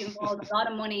will involve a lot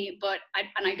of money, but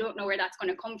I don't know where that's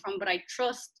going to come from. But I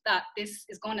trust that this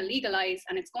is going to legalize,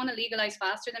 and it's going to legalize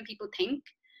faster than people think,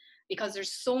 because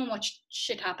there's so much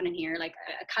shit happening here. Like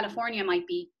California might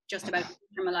be just about to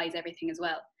normalize everything as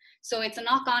well. So it's a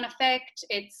knock-on effect.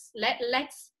 It's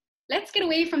let's get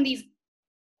away from these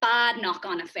bad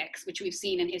knock-on effects, which we've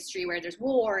seen in history, where there's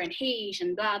war and hate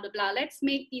and blah, blah, blah. Let's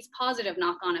make these positive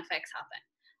knock-on effects happen.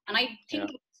 And I think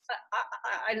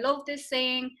I love this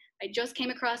saying. I just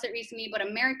came across it recently, but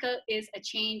America is a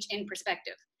change in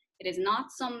perspective. It is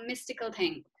not some mystical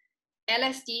thing.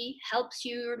 LSD helps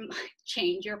you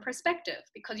change your perspective,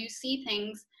 because you see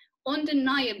things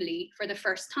undeniably for the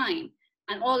first time,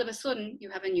 and all of a sudden you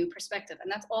have a new perspective,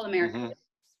 and that's all America is.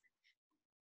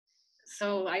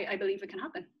 So I believe it can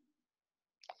happen.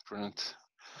 Brilliant.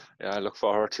 Yeah, I look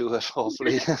forward to it,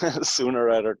 hopefully sooner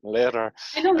rather than later.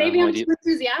 I know, maybe I'm too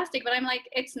enthusiastic, but I'm like,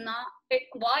 it's not,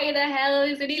 why the hell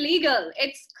is it illegal?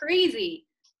 It's crazy,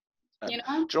 you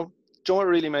know? Do you know what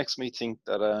really makes me think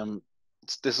that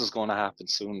this is going to happen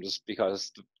soon, just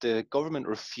because the government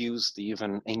refused to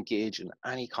even engage in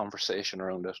any conversation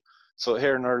around it. So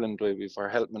here in Ireland, we have our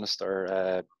Health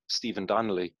Minister, Stephen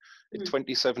Donnelly. In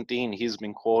 2017, he's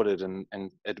been quoted in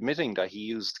admitting that he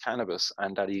used cannabis,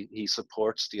 and that he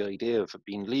supports the idea of it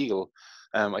being legal.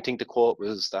 I think the quote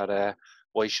was that,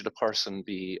 why should a person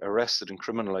be arrested and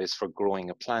criminalized for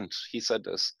growing a plant? He said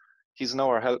this. He's now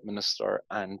our health minister,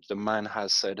 and the man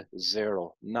has said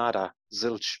zero, nada,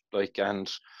 zilch, and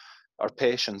our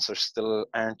patients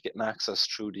aren't getting access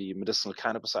through the Medicinal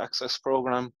Cannabis Access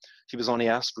Program. He was only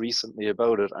asked recently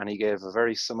about it, and he gave a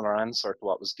very similar answer to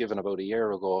what was given about a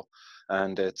year ago.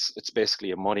 And it's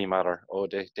basically a money matter. Oh,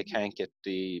 they can't get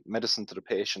the medicine to the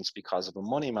patients because of a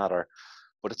money matter.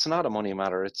 But it's not a money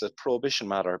matter, it's a prohibition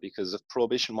matter, because if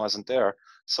prohibition wasn't there,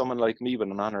 someone like me with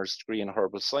an honours degree in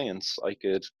herbal science, I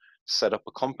could set up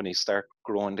a company, start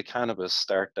growing the cannabis,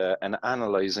 start and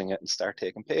analysing it, and start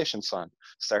taking patients on,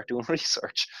 start doing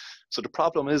research. So the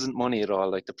problem isn't money at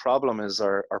all. Like, the problem is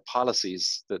our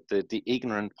policies, the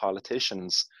ignorant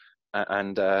politicians,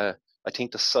 and I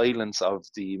think the silence of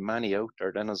the many out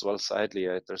there then as well, sadly.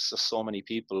 There's just so many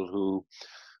people who,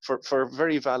 for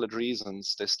very valid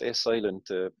reasons, they stay silent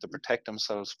to protect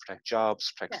themselves, protect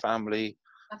jobs, protect family.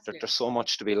 There's so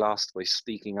much to be lost by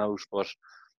speaking out, but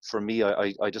for me,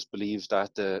 I just believe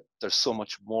that there's so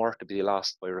much more to be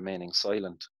lost by remaining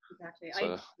silent. Exactly.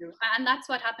 So. And that's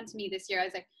what happened to me this year. I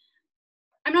was like,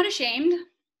 I'm not ashamed.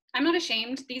 I'm not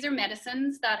ashamed. These are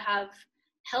medicines that have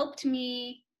helped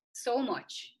me so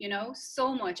much,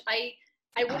 so much. I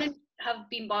wouldn't have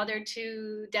been bothered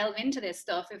to delve into this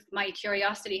stuff if my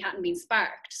curiosity hadn't been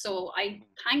sparked. So I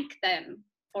thank them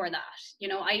for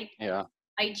that.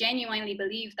 I genuinely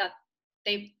believe that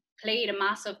they've played a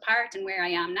massive part in where I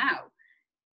am now.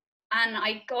 And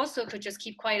I also could just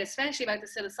keep quiet, especially about the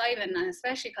psilocybin, and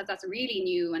especially because that's really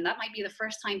new, and that might be the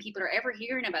first time people are ever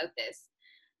hearing about this.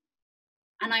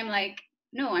 And I'm like,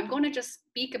 no, I'm going to just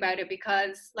speak about it,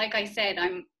 because, like I said,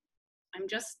 I'm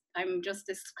just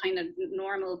this kind of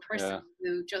normal person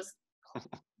who just,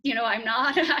 I'm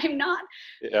not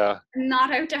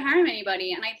out to harm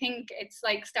anybody. And I think it's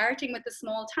like starting with the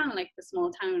small town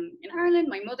in Ireland.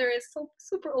 My mother is so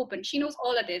super open. She knows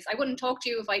all of this. I wouldn't talk to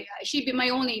you if she'd be my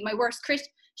worst critic.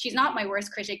 She's not my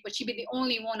worst critic, but she'd be the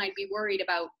only one I'd be worried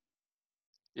about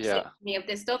me of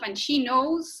this stuff. And she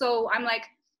knows. So I'm like,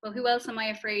 well, who else am I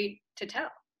afraid to tell?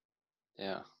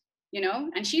 Yeah.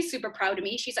 And she's super proud of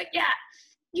me. She's like, yeah,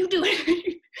 you do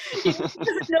it. She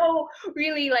doesn't know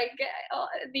really like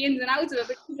the ins and outs of it,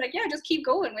 but she's like, yeah, just keep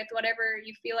going with whatever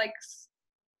you feel like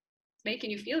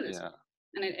making you feel this.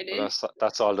 And it is.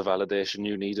 That's all the validation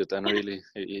you needed then, really.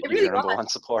 It really your number one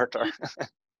supporter.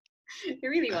 It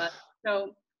really was.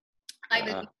 So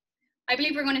I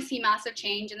believe we're going to see massive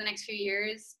change in the next few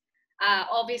years.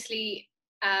 Obviously,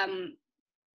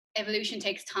 evolution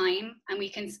takes time, and we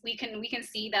can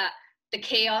see that the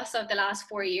chaos of the last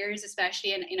 4 years,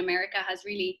 especially in America, has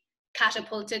really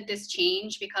catapulted this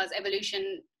change, because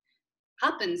evolution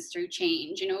happens through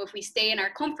change. You know, if we stay in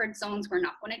our comfort zones, we're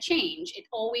not going to change. It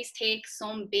always takes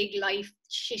some big life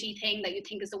shitty thing that you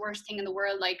think is the worst thing in the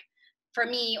world. Like for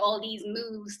me, all these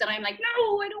moves that I'm like,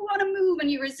 no, I don't want to move,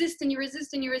 and you resist and you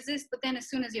resist and you resist. But then as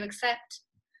soon as you accept,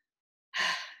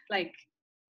 like,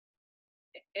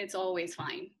 it's always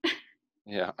fine.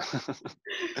 Yeah.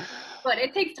 But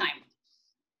it takes time.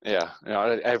 Yeah, you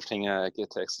know, everything it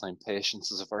takes time.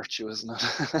 Patience is a virtue, isn't it?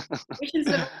 Patience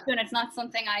is a virtue, and it's not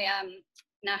something I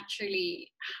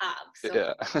naturally have. So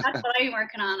Yeah. that's what I'm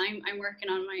working on. I'm working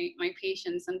on my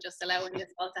patience and just allowing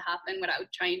this all to happen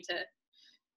without trying to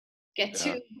get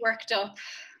Yeah. too worked up.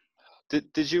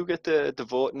 Did you get the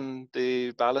voting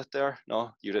the ballot there?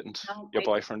 No, you didn't. No, Your I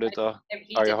boyfriend did though,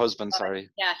 he or did. your husband? Sorry.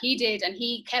 Yeah, he did, and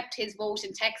he kept his vote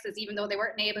in Texas, even though they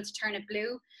weren't able to turn it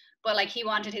blue. But like he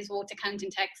wanted his vote to count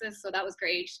in Texas, so that was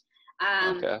great.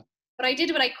 Okay. But I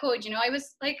did what I could. You know, I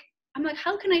was like, I'm like,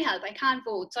 how can I help? I can't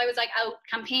vote, so I was like out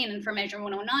campaigning for Measure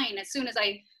 109. As soon as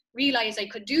I realized I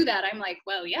could do that, I'm like,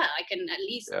 well, yeah, I can at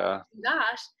least Yeah. do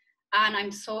that. And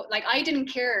I'm so like, I didn't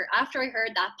care after I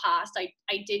heard that passed. I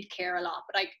did care a lot,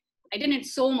 but I didn't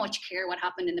so much care what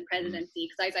happened in the presidency,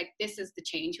 because I was like, this is the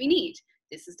change we need.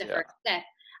 This is the first step.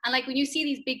 And like when you see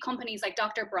these big companies like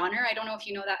Dr. Bronner, I don't know if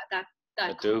you know that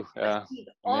I do. Yeah. he's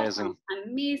Amazing. awesome,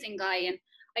 amazing guy. And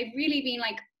I've really been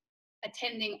like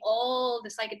attending all the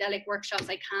psychedelic workshops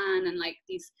I can, and like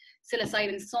these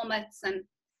psilocybin summits, and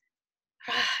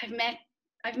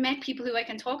I've met people who I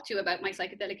can talk to about my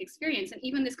psychedelic experience. And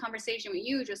even this conversation with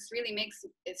you just really makes,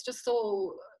 it's just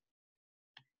so,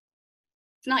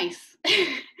 it's nice.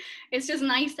 It's just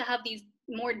nice to have these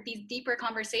deeper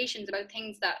conversations about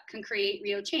things that can create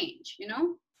real change, you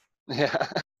know? Yeah.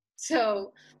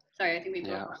 So, sorry, I think we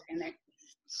Yeah. broke in there.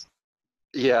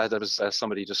 Yeah, there was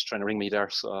somebody just trying to ring me there,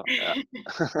 so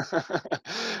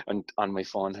and on my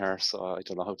phone here, so I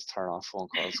don't know how to turn off phone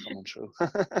calls coming through.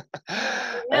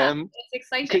 Yeah, it's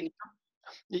exciting.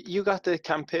 You got the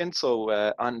campaign so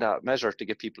on that measure to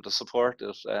get people to support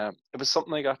it. It was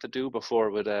something I got to do before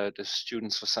with the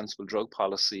Students for Sensible Drug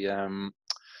Policy.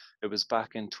 It was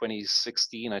back in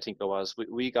 2016, I think it was.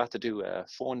 We got to do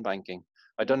phone banking.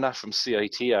 I done that from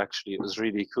CIT actually. It was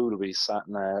really cool. We sat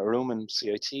in a room in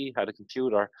CIT, had a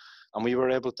computer, and we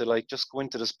were able to like just go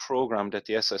into this program that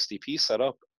the SSDP set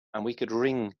up, and we could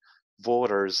ring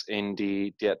voters in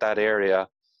that area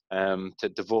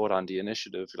to vote on the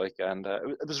initiative. Like, and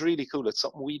it was really cool. It's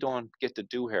something we don't get to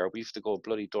do here. We have to go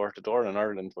bloody door to door in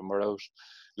Ireland when we're out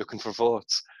looking for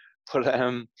votes.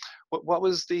 But what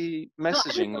was the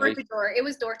messaging? No, it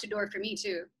was door to door for me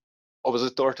too. Oh, was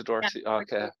it door to door?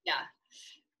 Okay. Yeah,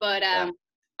 but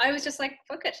I was just like,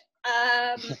 fuck it.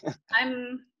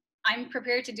 I'm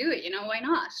prepared to do it. You know, why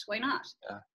not? Why not?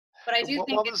 Yeah. But I do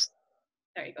think.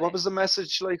 What was the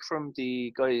message like from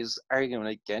the guys arguing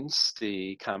against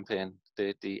the campaign,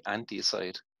 the anti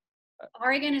side?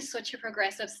 Oregon is such a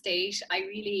progressive state. I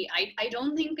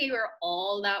don't think they were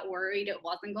all that worried it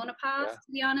wasn't going to pass,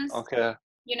 to be honest. Okay.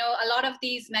 You know, a lot of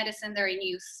these medicines are in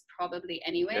use probably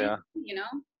anyway. Yeah. You know,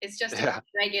 it's just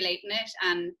regulating it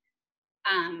and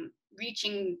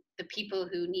reaching the people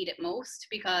who need it most,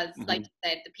 because like you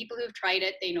said, the people who've tried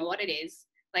it, they know what it is.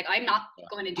 Like, I'm not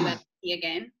going to do LSD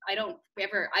again.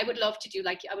 I would love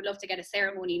to get a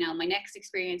ceremony now. My next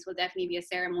experience will definitely be a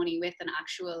ceremony with an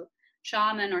actual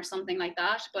shaman or something like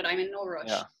that, but I'm in no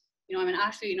rush. You know, I'm in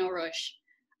absolutely no rush.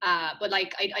 But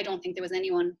like, I don't think there was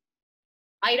anyone,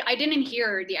 I didn't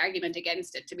hear the argument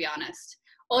against it, to be honest,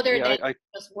 other than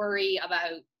just worry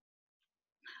about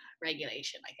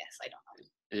regulation, I guess. I don't know.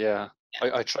 Yeah.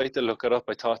 I tried to look it up.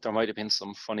 I thought there might have been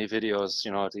some funny videos,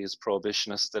 you know, these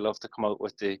prohibitionists, they love to come out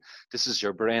with this is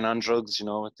your brain on drugs, you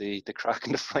know, with the crack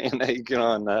in the frying egg, you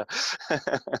know,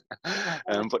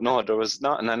 and but no, there was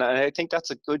not. And I think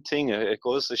that's a good thing. It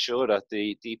goes to show that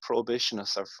the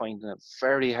prohibitionists are finding it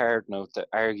very hard now to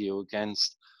argue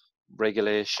against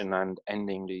regulation and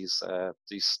ending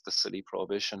the silly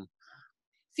prohibition.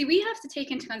 See, we have to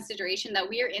take into consideration that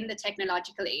we are in the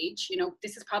technological age. You know,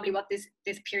 this is probably what this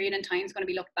period in time is going to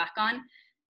be looked back on.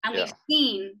 And we've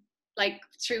seen, like,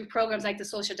 through programs like The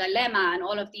Social Dilemma and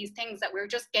all of these things, that we're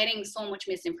just getting so much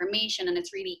misinformation, and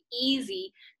it's really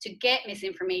easy to get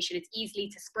misinformation. It's easy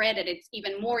to spread it. It's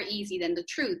even more easy than the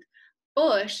truth.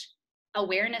 But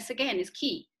awareness, again, is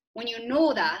key. When you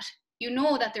know that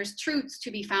there's truths to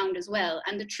be found as well,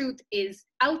 and the truth is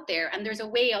out there, and there's a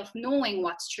way of knowing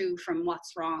what's true from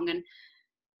what's wrong. And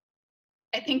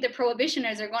I think the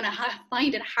prohibitionists are going to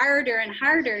find it harder and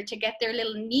harder to get their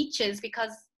little niches,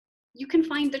 because you can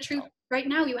find the truth right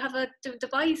now. You have a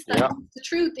device that knows the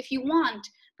truth if you want,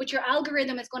 but your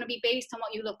algorithm is going to be based on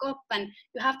what you look up, and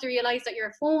you have to realize that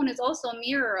your phone is also a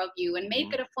mirror of you, and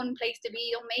make it a fun place to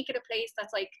be. Don't make it a place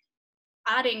that's like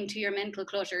adding to your mental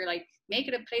clutter. Like, make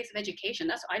it a place of education.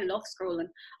 That's, I love scrolling.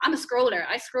 I'm a scroller.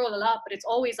 I scroll a lot, but it's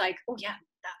always like, oh yeah,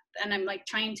 that, and I'm like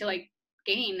trying to like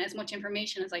gain as much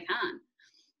information as I can.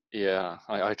 Yeah,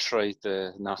 I try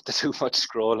to not to do much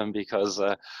scrolling, because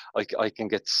I can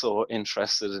get so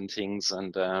interested in things,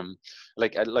 and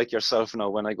like yourself now,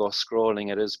 when I go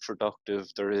scrolling, it is productive.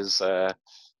 There is a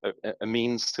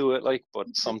means to it, like, but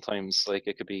sometimes like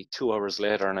it could be 2 hours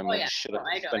later, and I'm like, shit,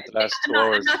 I spent the last 2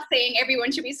 hours. I'm not saying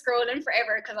everyone should be scrolling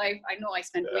forever, because I know I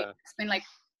spend it's been like,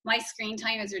 my screen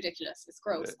time is ridiculous. It's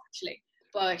gross actually,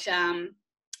 but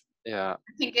yeah,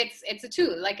 I think it's a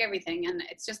tool like everything, and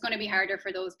it's just going to be harder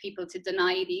for those people to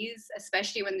deny these,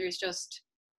 especially when there's just,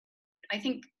 I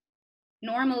think,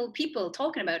 normal people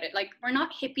talking about it. Like, we're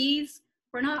not hippies,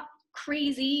 we're not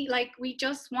crazy, like, we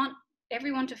just want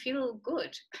everyone to feel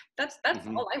good. That's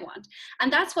all I want.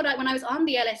 And that's what when I was on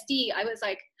the LSD, I was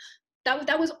like,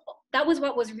 that was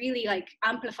what was really like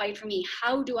amplified for me.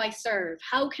 How do I serve?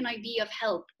 How can I be of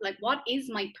help? Like, what is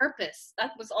my purpose?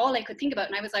 That was all I could think about.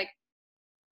 And I was like,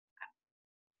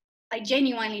 I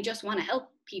genuinely just want to help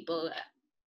people.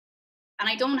 And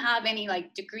I don't have any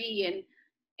like degree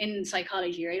in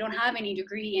psychology, or I don't have any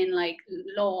degree in like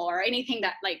law or anything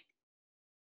that like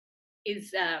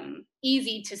is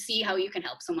easy to see how you can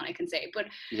help someone, I can say. But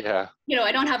yeah, you know,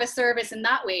 I don't have a service in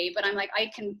that way, but I'm like, I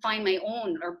can find my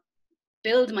own, or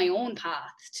build my own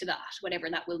path to that, whatever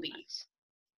that will be.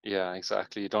 Yeah,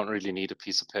 exactly. You don't really need a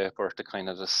piece of paper to kind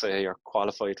of just say you're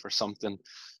qualified for something.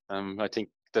 I think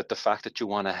that the fact that you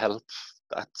want to help,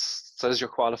 that says you're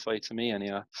qualified to me,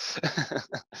 anyway.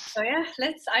 So yeah,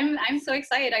 I'm so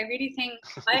excited. I really think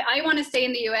I want to stay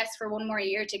in the US for 1 more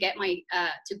year to get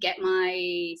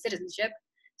my citizenship,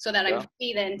 so that I'm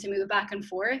free then to move back and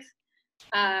forth.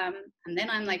 And then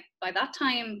I'm like, by that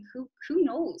time, who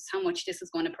knows how much this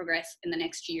is going to progress in the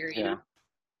next year, you know?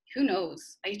 Who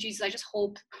knows? I just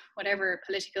hope whatever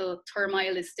political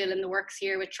turmoil is still in the works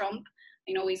here with Trump.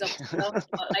 I know he's up to stuff,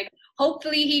 but like,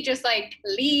 hopefully he just like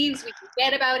leaves, we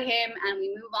forget about him, and we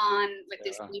move on with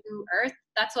this new earth.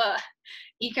 That's what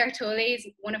Eckhart Tolle's,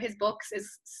 one of his books,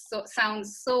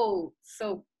 sounds so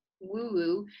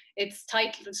woo-woo. It's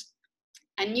titled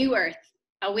A New Earth,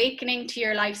 Awakening to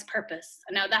Your Life's Purpose.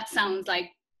 And now that sounds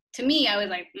like, to me, I was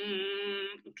like,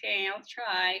 okay, I'll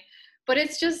try. But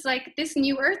it's just like, this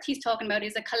new earth he's talking about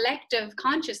is a collective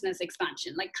consciousness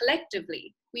expansion. Like,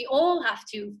 collectively, we're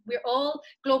all,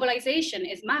 globalization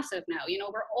is massive now. You know,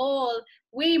 we're all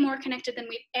way more connected than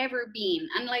we've ever been.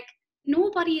 And like,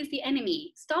 nobody is the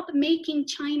enemy. Stop making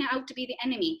China out to be the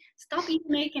enemy. Stop even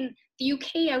making the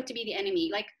UK out to be the enemy.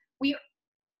 Like,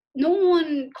 no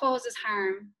one causes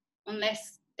harm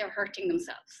unless they're hurting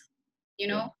themselves, you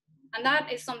know? And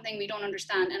that is something we don't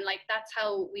understand. And like, that's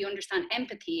how we understand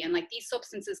empathy. And like, these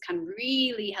substances can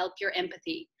really help your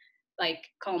empathy like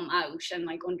come out, and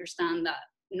like understand that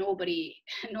nobody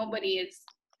is,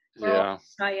 we're all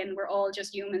trying, we're all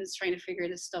just humans trying to figure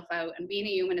this stuff out, and being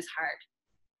a human is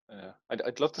hard. Yeah,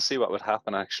 I'd love to see what would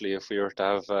happen actually if we were to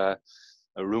have a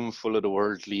room full of the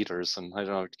world leaders, and I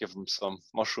don't know, give them some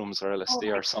mushrooms or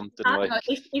LSD or something. Like,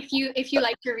 if you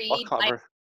like to read, like,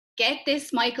 get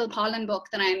this Michael Pollan book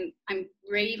that I'm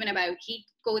raving about. He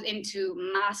goes into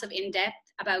massive in depth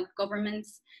about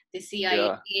governments, the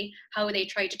CIA, how they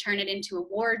tried to turn it into a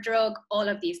war drug, all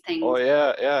of these things. Oh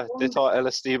yeah. They thought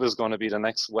LSD was going to be the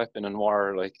next weapon in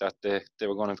war, like that they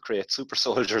were going to create super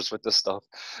soldiers with this stuff.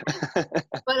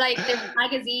 But like, there's a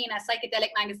magazine, a psychedelic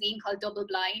magazine called Double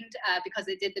Blind, because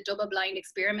they did the double blind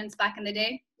experiments back in the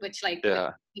day, which like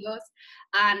egos,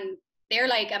 and they're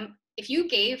like, if you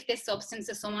gave this substance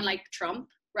to someone like Trump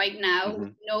right now,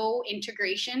 with no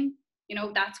integration, you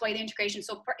know, that's why the integration.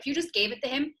 So if you just gave it to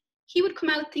him, he would come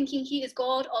out thinking he is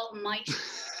God Almighty,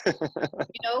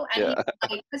 you know, and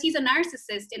because he's a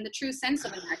narcissist in the true sense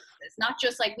of a narcissist, not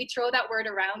just like we throw that word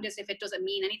around as if it doesn't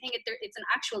mean anything. It's an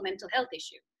actual mental health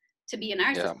issue to be a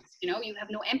narcissist. You know, you have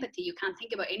no empathy. You can't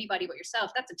think about anybody but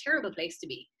yourself. That's a terrible place to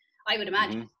be, I would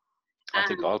imagine. I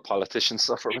think all politicians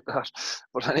suffer with that.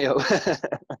 But anyhow.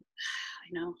 I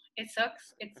know. It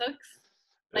sucks.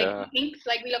 Like, I think,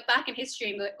 like, we look back in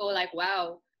history and go like,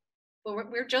 wow. But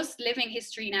we're just living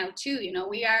history now too. You know,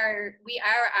 we are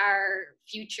our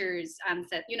future's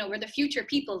ancestors. You know, we're the future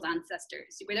people's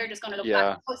ancestors. They're just going to look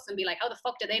back at us and be like, how the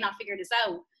fuck did they not figure this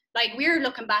out? Like, we're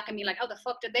looking back and be like, how the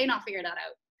fuck did they not figure that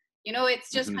out? You know, it's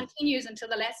just continues until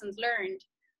the lessons learned.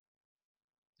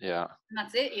 Yeah. And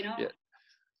that's it, you know.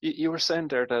 You were saying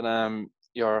there that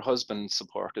your husband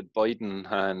supported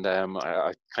Biden, and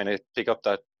I kind of pick up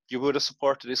that you would have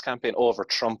supported his campaign over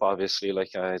Trump, obviously.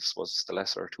 Like I suppose it's the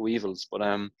lesser of two evils. But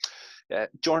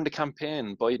during the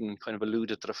campaign, Biden kind of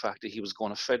alluded to the fact that he was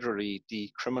going to federally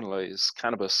decriminalize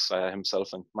cannabis himself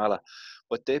and Kamala.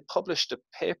 But they published a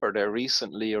paper there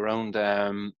recently around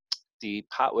the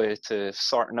pathway to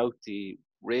sorting out the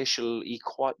racial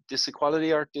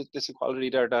disequality or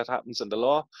disequality there that happens in the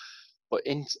law. But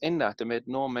in that, they made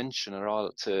no mention at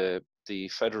all to the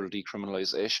federal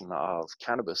decriminalisation of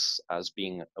cannabis as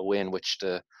being a way in which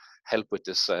to help with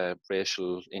this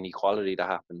racial inequality that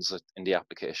happens in the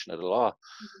application of the law.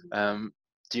 Mm-hmm.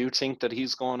 Do you think that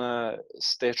he's going to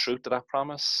stay true to that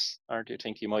promise, or do you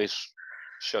think he might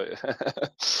show you?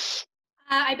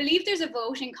 I believe there's a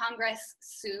vote in Congress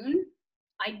soon.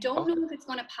 I don't know if it's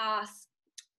going to pass.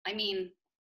 I mean,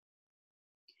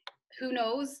 who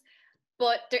knows?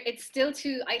 But it's still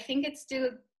I think it's still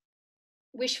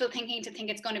wishful thinking to think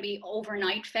it's going to be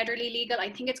overnight federally legal. I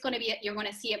think it's going to be, you're going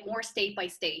to see it more state by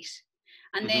state.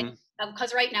 And then,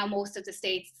 because right now most of the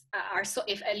states are, so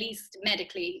if at least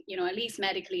medically, at least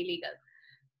medically legal.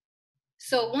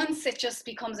 So once it just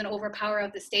becomes an overpower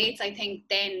of the states, I think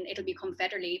then it'll become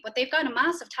federally. But they've got a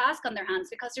massive task on their hands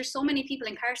because there's so many people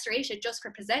incarcerated just for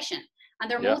possession.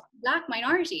 And they're mostly Black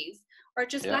minorities, or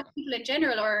just Black people in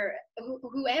general, or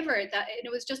whoever, that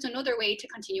it was just another way to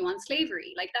continue on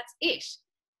slavery. Like, that's it.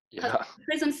 Because the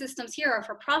prison systems here are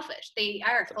for profit. They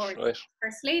are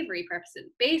for slavery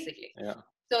purposes, basically.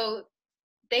 So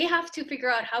they have to figure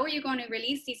out, how are you going to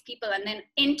release these people and then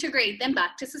integrate them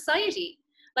back to society?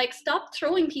 Like, stop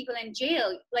throwing people in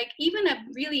jail. Like, even a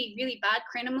really, really bad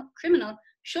criminal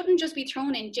shouldn't just be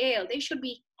thrown in jail. They should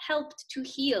be helped to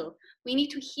heal. We need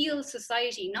to heal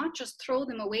society, not just throw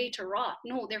them away to rot.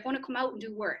 No, they're going to come out and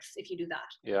do worse if you do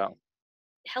that.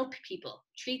 Help people,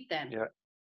 treat them,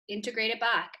 integrate it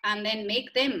back, and then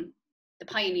make them the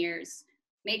pioneers.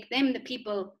 Make them the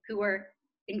people who are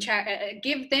in charge,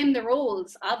 give them the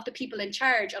roles of the people in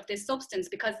charge of this substance,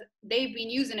 because they've been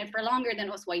using it for longer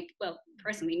than us white, well,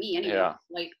 personally me anyway,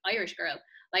 like Irish girl.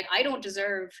 Like, I don't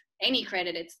deserve any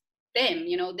credit. It's them,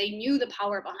 they knew the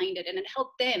power behind it, and it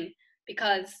helped them,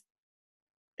 because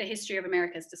the history of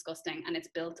America is disgusting, and it's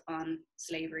built on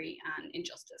slavery and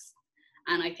injustice.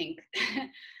 And I think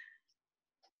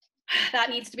that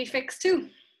needs to be fixed too.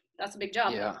 That's a big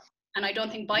job. And I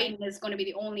don't think Biden is going to be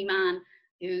the only man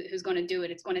who's going to do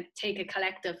it. It's going to take a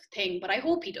collective thing, but I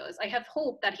hope he does. I have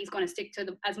hope that he's going to stick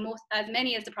to as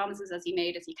many as the promises as he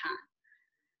made as he can.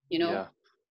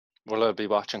 Well, I'll be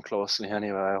watching closely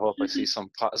anyway. I hope I see some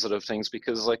positive things,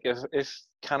 because like if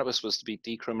cannabis was to be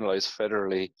decriminalized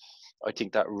federally, I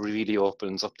think that really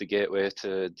opens up the gateway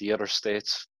to the other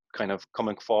states kind of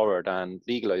coming forward and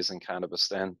legalizing cannabis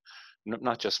then,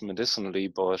 not just medicinally,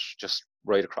 but just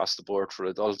right across the board for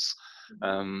adults.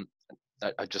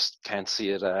 I just can't see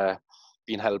it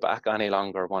being held back any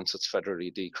longer once it's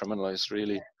federally decriminalized,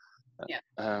 really.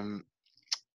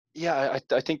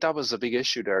 I think that was a big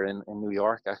issue there in New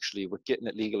York, actually, with getting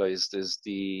it legalized, is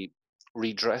the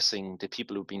redressing the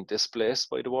people who've been displaced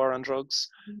by the war on drugs,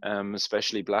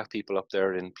 especially Black people up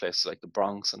there in places like the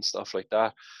Bronx and stuff like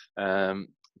that.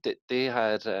 They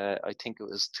had, I think it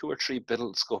was 2 or 3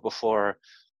 bills go before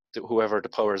whoever the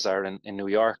powers are in New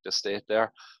York, the state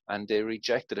there, and they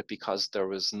rejected it because there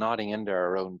was nothing in there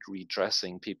around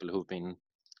redressing people who've been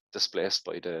displaced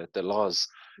by the laws.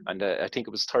 And I think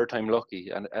it was Third Time Lucky,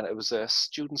 and it was a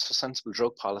Students for Sensible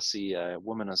Drug Policy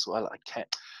woman as well.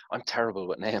 I'm terrible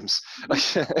with names, but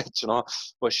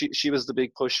she was the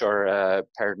big pusher,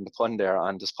 pardon the pun there,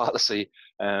 on this policy,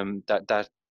 that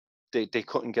they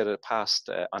couldn't get it passed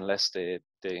unless they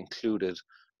included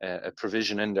a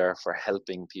provision in there for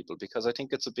helping people, because I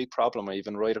think it's a big problem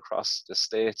even right across the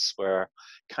states where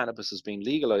cannabis is being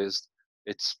legalized.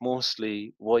 It's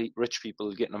mostly white rich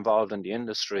people getting involved in the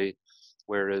industry,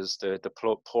 whereas the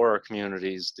poorer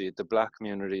communities, the Black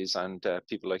communities and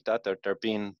people like that, they're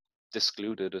being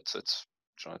excluded.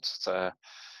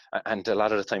 And a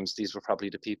lot of the times these were probably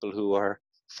the people who are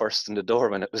first in the door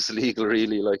when it was illegal,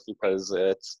 really, like, because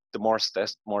it's the more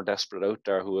desperate out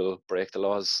there who will break the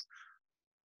laws.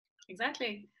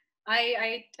 Exactly.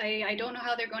 I don't know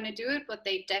how they're going to do it, but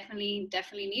they definitely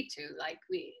need to. Like,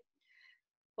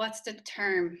 what's the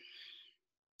term?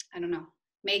 I don't know.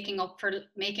 Making up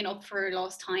for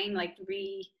lost time, like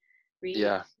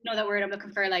that word I'm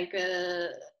looking for, like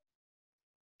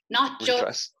not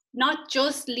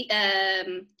just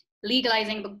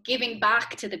legalizing, but giving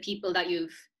back to the people that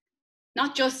you've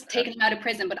not just taken them out of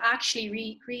prison, but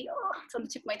actually it's on the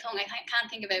tip of my tongue. I can't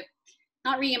think of it.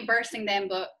 Not reimbursing them,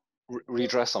 but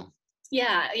redress them.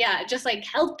 yeah, just like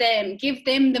help them, give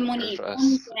them the money,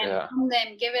 fund Yeah.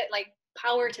 them, give it like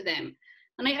power to them.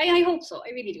 And I hope so.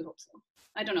 I really do hope so.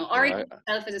 I don't know. Oregon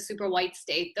itself is a super white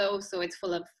state though, so it's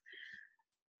full of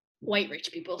white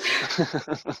rich people.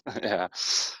 Yeah,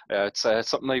 it's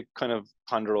something I kind of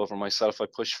ponder over myself. I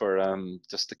push for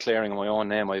just declaring my own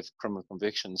name. I have criminal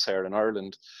convictions here in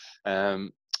Ireland,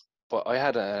 but I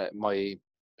had my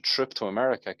trip to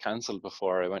America cancelled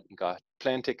before I went and got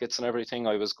plane tickets and everything.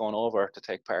 I was going over to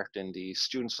take part in the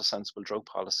Students for Sensible Drug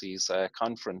Policies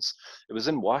conference. It was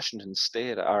in Washington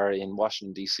State, or in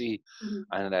Washington DC,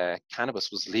 and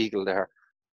cannabis was legal there.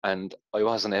 And I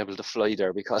wasn't able to fly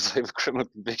there because I have a criminal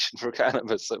conviction for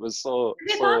cannabis. It was so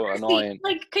annoying.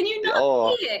 Like, can you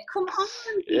not see it? Come on.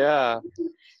 Yeah.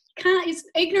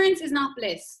 Ignorance is not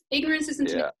bliss. Ignorance isn't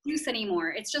an excuse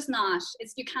anymore. It's just not.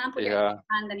 You can't put your head in your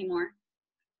hand anymore.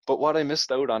 But what I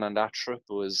missed out on that trip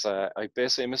was I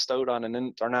basically missed out on an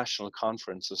international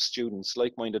conference of students,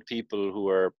 like-minded people who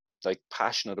are like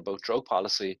passionate about drug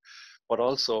policy. But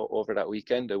also over that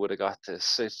weekend, I would have got to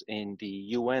sit in the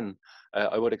UN.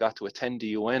 I would have got to attend the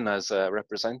UN as a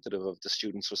representative of the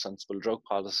Students for Sensible Drug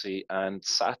Policy, and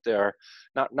sat there,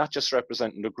 not just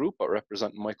representing the group, but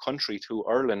representing my country to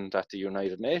Ireland at the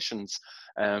United Nations,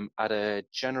 at a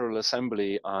General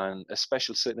Assembly on a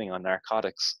special sitting on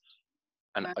narcotics.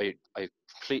 And I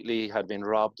completely had been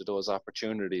robbed of those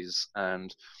opportunities.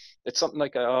 And it's something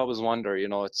like I always wonder, you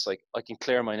know, it's like I can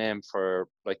clear my name for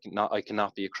like I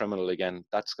cannot be a criminal again.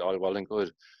 That's all well and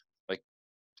good. Like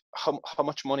how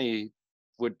much money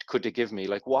could they give me?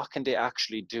 Like what can they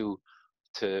actually do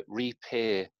to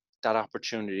repay that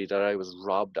opportunity that I was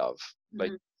robbed of?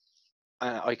 Like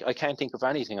I can't think of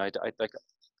anything. I like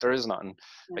there is nothing.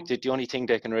 Like the only thing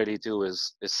they can really do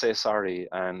is say sorry,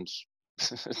 and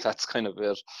that's kind of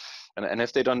it. And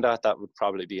if they'd done that, that would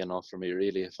probably be enough for me,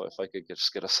 really, if I could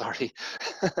just get a sorry.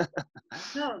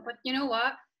 No, but you know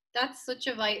what? That's such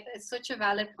a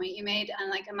valid point you made.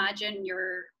 And like, imagine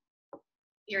you're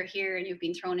here and you've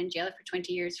been thrown in jail for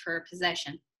 20 years for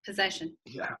possession.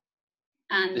 Yeah.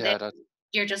 And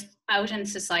you're just out in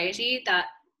society that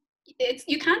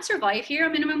you can't survive here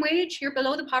on minimum wage. You're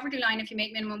below the poverty line if you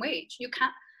make minimum wage. You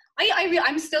can't.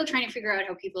 I'm still trying to figure out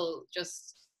how people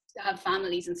just have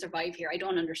families and survive here. I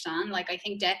don't understand. Like, I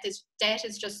think debt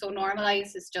is just so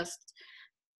normalized. It's just,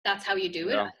 that's how you do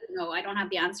it. I don't have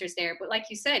the answers there. But like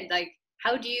you said, like,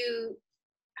 how do you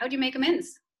make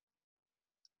amends?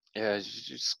 Yeah, you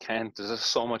just can't. There's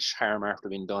so much harm after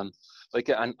being done. Like,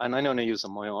 and I'm only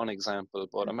using my own example,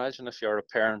 but imagine if you're a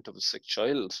parent of a sick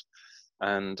child,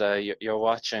 and you're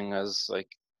watching as, like,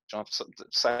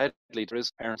 sadly there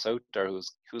is parents out there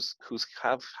who's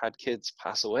have had kids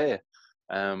pass away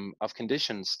of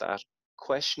conditions that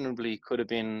questionably could have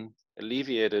been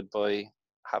alleviated by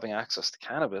having access to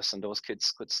cannabis, and those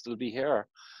kids could still be here.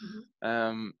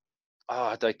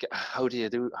 Like, how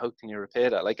can you repay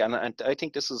that? Like, and I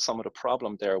think this is some of the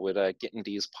problem there with getting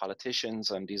these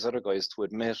politicians and these other guys to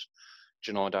admit,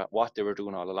 you know, that what they were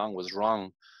doing all along was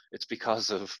wrong. It's because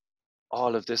of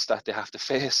all of this that they have to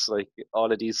face, like all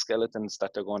of these skeletons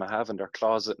that they're going to have in their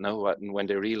closet now, and when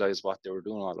they realize what they were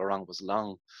doing all along was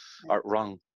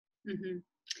wrong.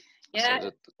 Yeah,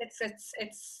 so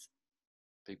it's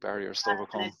big barriers to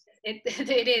overcome. It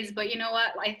is, but you know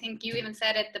what? I think you even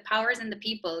said it. The power's in the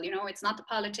people. You know, it's not the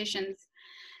politicians.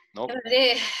 Nope.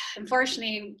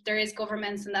 Unfortunately, there is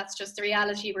governments, and that's just the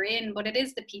reality we're in. But it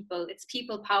is the people. It's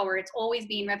people power. It's always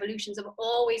been. Revolutions have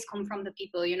always come from the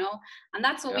people, you know. And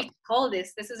that's what we call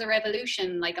this. This is a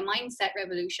revolution, like a mindset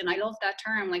revolution. I love that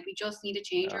term. Like, we just need to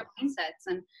change our mindsets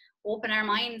and open our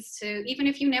minds to, even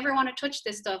if you never want to touch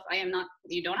this stuff,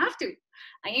 you don't have to.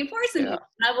 I ain't forcing you.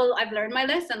 I've learned my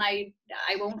lesson. I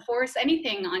won't force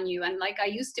anything on you. And like I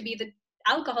used to be the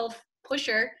alcohol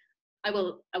pusher, I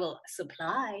will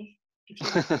supply if you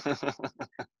want.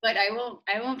 But I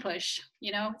won't push,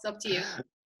 you know, it's up to you.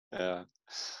 Yeah.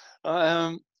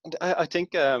 I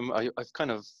think I've kind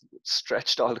of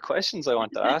stretched all the questions I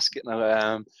want to ask it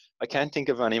now. I can't think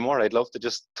of any more. I'd love to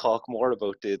just talk more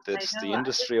about the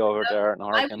industry over there in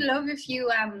Oregon. I would love if you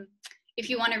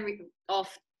want to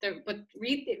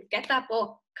get that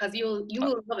book, because you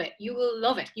will love it. You will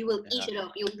love it. You will eat it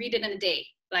up. You'll read it in a day.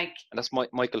 Like, and that's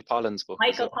Michael Pollan's book.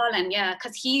 Michael Pollan, yeah,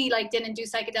 because he didn't do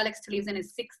psychedelics till he was in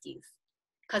his 60s.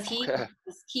 Because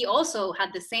he also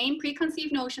had the same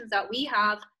preconceived notions that we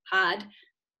have had,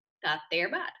 that they're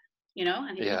bad, you know,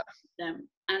 and he them,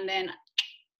 and then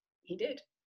he did,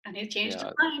 and he changed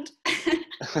his mind.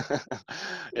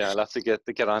 Yeah, I'll have to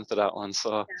get onto that one.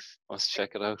 So let's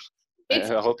check it out. I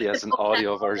hope he has an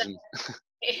audio version.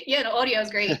 you know, audio is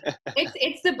great.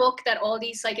 It's the book that all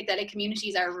these psychedelic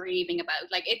communities are raving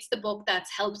about. Like, it's the book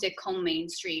that's helped it come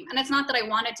mainstream. And it's not that I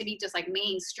want it to be just like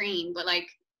mainstream, but like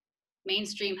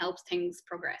mainstream helps things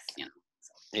progress, you know.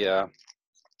 So. Yeah,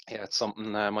 yeah, it's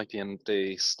something might be in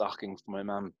the stocking for my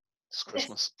mum this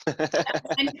Christmas.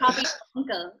 And copy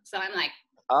uncle, so I'm like,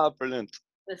 Ah, brilliant.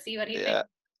 we'll see what he Yeah.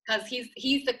 thinks, because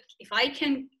he's the, if I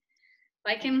can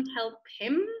help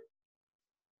him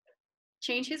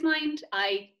change his mind,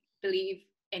 I believe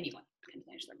anyone can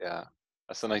change their mind. Yeah,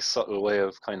 that's a nice subtle way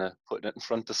of kind of putting it in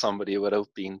front of somebody without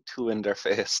being too in their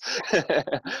face. Have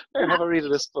a read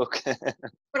of this book.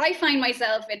 But I find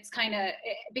myself, it's kind of,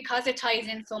 because it ties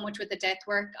in so much with the death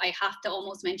work, I have to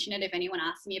almost mention it if anyone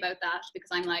asks me about that, because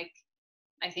I'm like,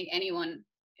 I think anyone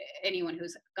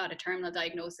who's got a terminal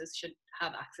diagnosis should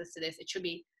have access to this. It should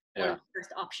be one of the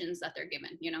first options that they're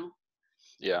given, you know?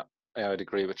 Yeah, I'd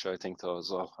agree with you. I think though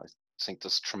as well, I think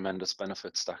there's tremendous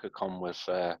benefits that could come with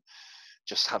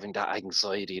just having that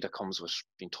anxiety that comes with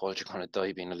being told you're going to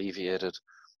die being alleviated.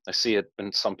 I see it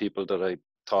in some people that I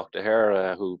talk to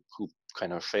here who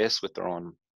kind of faced with their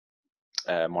own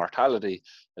mortality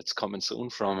it's coming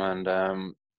soon from,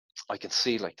 and I can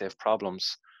see like they have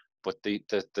problems, but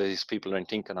these people I'm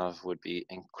thinking of would be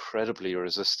incredibly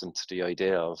resistant to the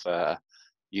idea of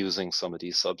using some of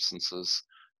these substances.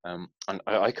 And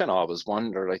I kind of always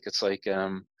wonder, like, it's like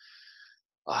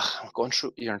going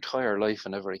through your entire life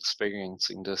and never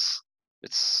experiencing this.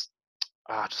 It's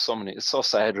so many. It's so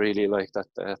sad, really, like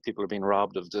that people are being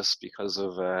robbed of this because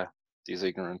of these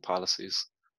ignorant policies.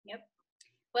 Yep.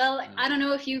 Well, I don't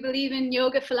know if you believe in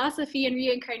yoga philosophy and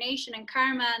reincarnation and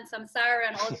karma and samsara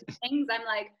and all these things. I'm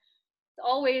like,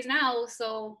 always now,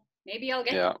 so maybe I'll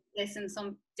get this in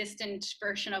some distant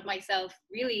version of myself,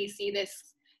 really see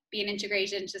this being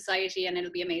integrated in society, and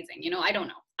it'll be amazing. You know, I don't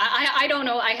know. I don't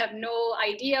know. I have no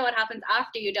idea what happens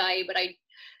after you die, but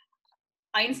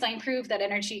Einstein proved that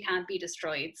energy can't be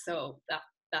destroyed. So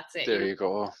that's it. There you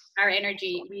go. Our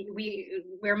energy,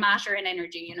 we're matter and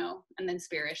energy, you know, and then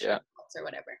spirit or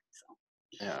whatever. So.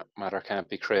 Yeah, matter can't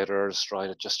be created or destroyed.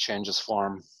 It just changes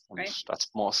form. And right. That's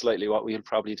most likely what we'll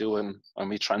probably do when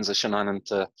we transition on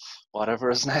into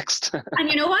whatever is next. And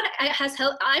you know what? It has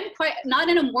helped. I'm quite, not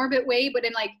in a morbid way, but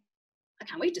in like, I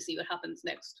can't wait to see what happens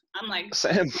next. I'm like,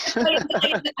 same.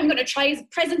 I'm going to try as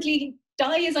presently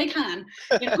die as I can,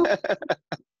 you know?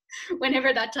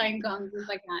 Whenever that time comes, if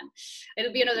I can.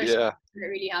 It'll be another story when it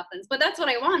really happens. But that's what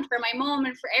I want for my mom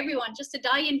and for everyone, just to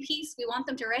die in peace. We want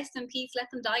them to rest in peace. Let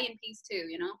them die in peace too,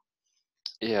 you know?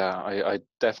 Yeah, I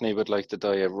definitely would like to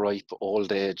die a ripe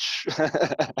old age.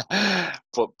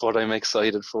 but I'm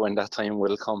excited for when that time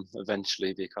will come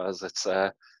eventually, because it's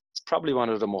probably one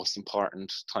of the most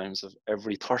important times of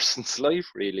every person's life,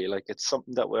 really. Like, it's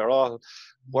something that we're all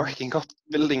working up,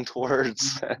 building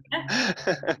towards. What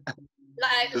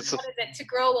is it? To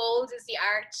grow old is the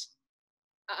art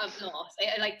of loss.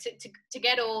 I like to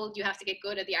get old, you have to get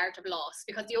good at the art of loss,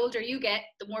 because the older you get,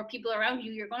 the more people around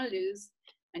you you're going to lose,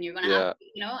 and you're going to have,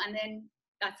 you know, and then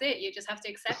that's it. You just have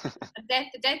to accept it.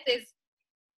 Death is,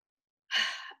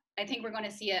 I think we're going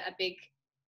to see a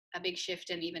big shift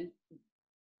in even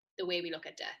the way we look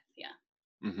at death. Yeah.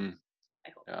 Mm-hmm. I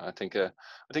hope. Yeah, I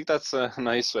think that's a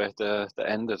nice way to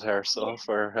end it here. So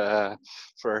for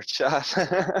our chat.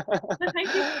 Well,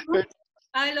 thank you so much.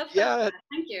 I love that.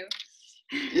 Thank you.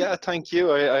 Yeah, thank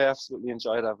you. I absolutely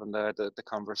enjoyed having the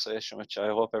conversation, which I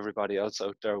hope everybody else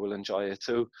out there will enjoy it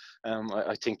too.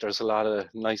 I think there's a lot of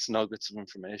nice nuggets of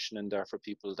information in there for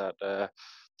people that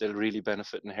they'll really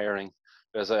benefit in hearing,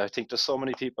 because I think there's so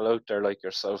many people out there like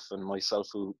yourself and myself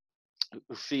who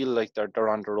feel like they're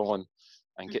on their own,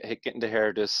 and getting to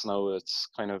hear this now, it's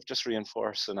kind of just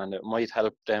reinforcing, and it might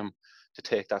help them to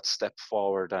take that step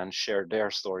forward and share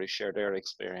their story, share their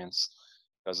experience,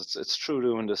 because it's through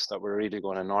doing this that we're really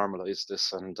going to normalize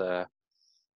this and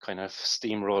kind of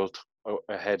steamroll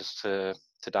ahead to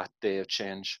that day of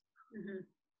change. Mm-hmm.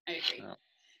 I agree.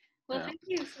 Well, thank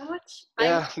you so much.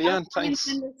 Yeah, Leanne, thanks.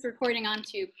 Send this recording on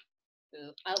to.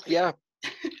 Yeah.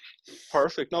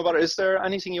 Perfect. No, but is there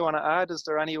anything you want to add? Is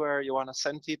there anywhere you want to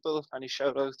send people? Any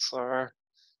shout outs or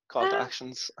call to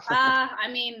actions? I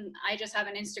mean, I just have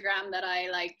an Instagram that I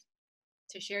like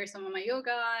to share some of my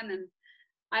yoga on, and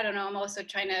I don't know, I'm also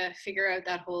trying to figure out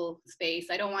that whole space.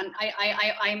 I don't want,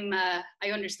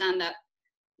 I understand that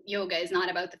yoga is not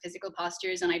about the physical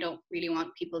postures, and I don't really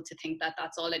want people to think that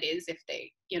that's all it is if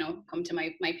they, you know, come to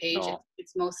my page. No.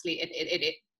 It's mostly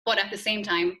it, but at the same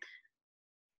time,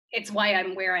 it's why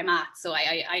I'm where I'm at. So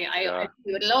I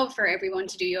would love for everyone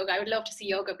to do yoga. I would love to see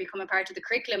yoga become a part of the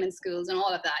curriculum in schools and all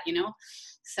of that, you know?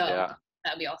 So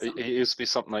That'd be awesome. It used to be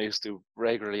something I used to do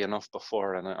regularly enough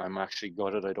before, and I'm actually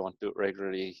gutted I don't do it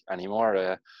regularly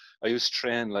anymore. I used to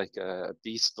train like a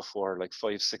beast before, like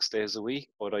 5-6 days a week,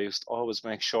 but I used to always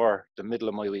make sure the middle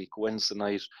of my week, Wednesday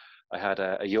night, I had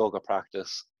a yoga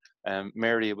practice.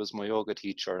 Mary was my yoga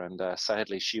teacher, and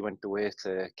sadly she went away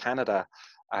to Canada,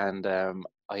 and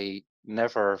I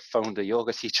never found a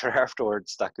yoga teacher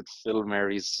afterwards that could fill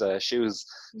Mary's shoes.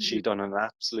 She done an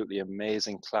absolutely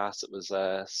amazing class. It was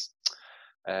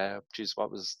geez, what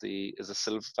was is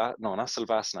a no, not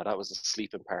Silvasana, that was the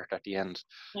sleeping part at the end.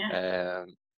 Yeah.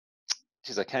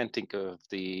 Geez, I can't think of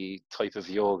the type of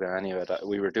yoga anyway that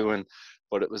we were doing,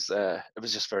 but it was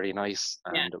just very nice,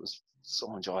 and it was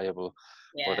so enjoyable.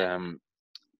 But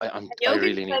I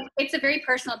really need. It's a very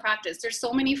personal practice. There's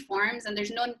so many forms, and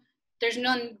there's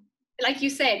none. Like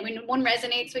you said, when one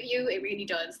resonates with you, it really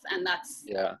does, and that's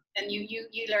and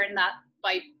you learn that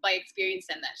by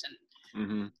experiencing it,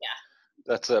 and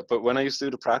That's it. But when I used to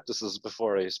do the practices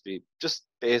before, I used to be just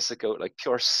basic out, like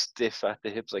pure stiff at the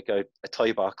hips, like a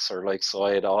Thai boxer. Like, so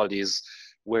I had all these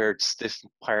weird stiff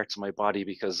parts of my body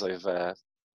because I've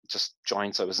just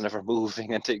joints I was never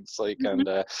moving and things like. And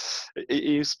it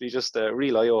used to be just a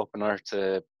real eye opener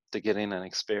to get in and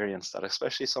experience that,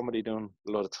 especially somebody doing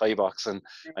a lot of Thai boxing,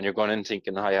 and you're going in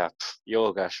thinking, oh yeah,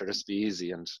 yoga, sure, this be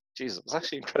easy. And geez, it was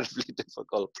actually incredibly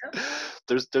difficult.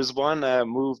 There's one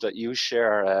move that you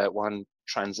share, one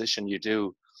transition you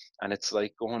do, and it's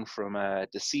like going from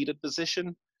the seated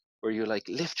position where you like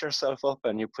lift yourself up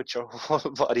and you put your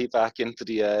whole body back into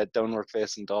the downward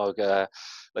facing dog.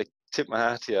 Like, tip my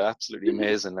hat to you, absolutely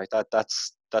amazing. Like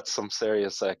that's some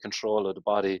serious control of the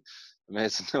body.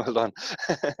 Amazing. Well done.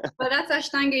 Well, that's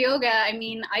Ashtanga yoga. I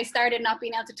mean, I started not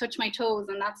being able to touch my toes,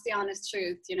 and that's the honest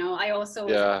truth. You know, I also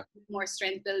was more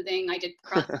strength building. I did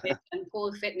CrossFit and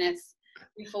pole fitness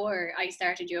before I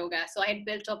started yoga, so I had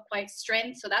built up quite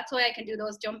strength. So that's why I can do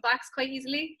those jump backs quite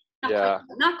easily.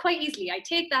 Not quite easily. I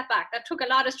take that back. That took a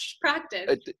lot of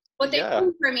practice, but they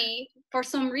come for me for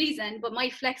some reason. But my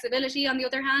flexibility, on the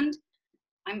other hand,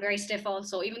 I'm very stiff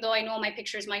also. Even though I know my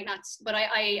pictures might not, but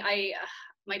I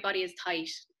my body is tight,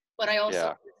 but I also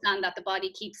understand that the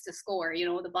body keeps the score. You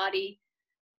know, the body,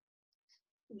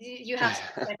 you have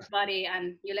to let the body,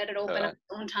 and you let it open at its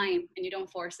own time, and you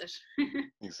don't force it.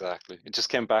 Exactly. It just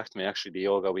came back to me, actually, the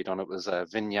yoga we done, it was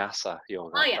Vinyasa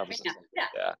yoga. Oh yeah,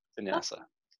 Vinyasa.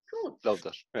 Cool. Loved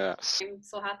it. Yeah. I'm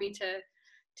so happy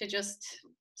to just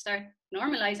start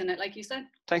normalizing it, like you said.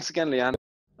 Thanks again, Leanne.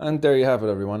 And there you have it,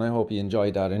 everyone. I hope you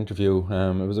enjoyed that interview.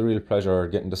 It was a real pleasure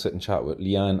getting to sit and chat with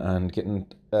Leanne and getting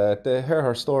to hear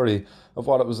her story of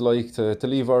what it was like to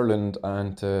leave Ireland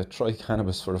and to try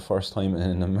cannabis for the first time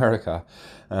in America.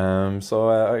 So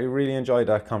I really enjoyed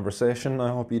that conversation. I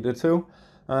hope you did too.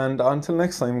 And until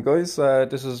next time, guys,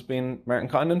 this has been Martin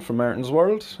Condon from Martin's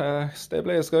World. Stay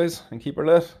blazed, guys, and keep her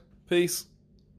lit. Peace.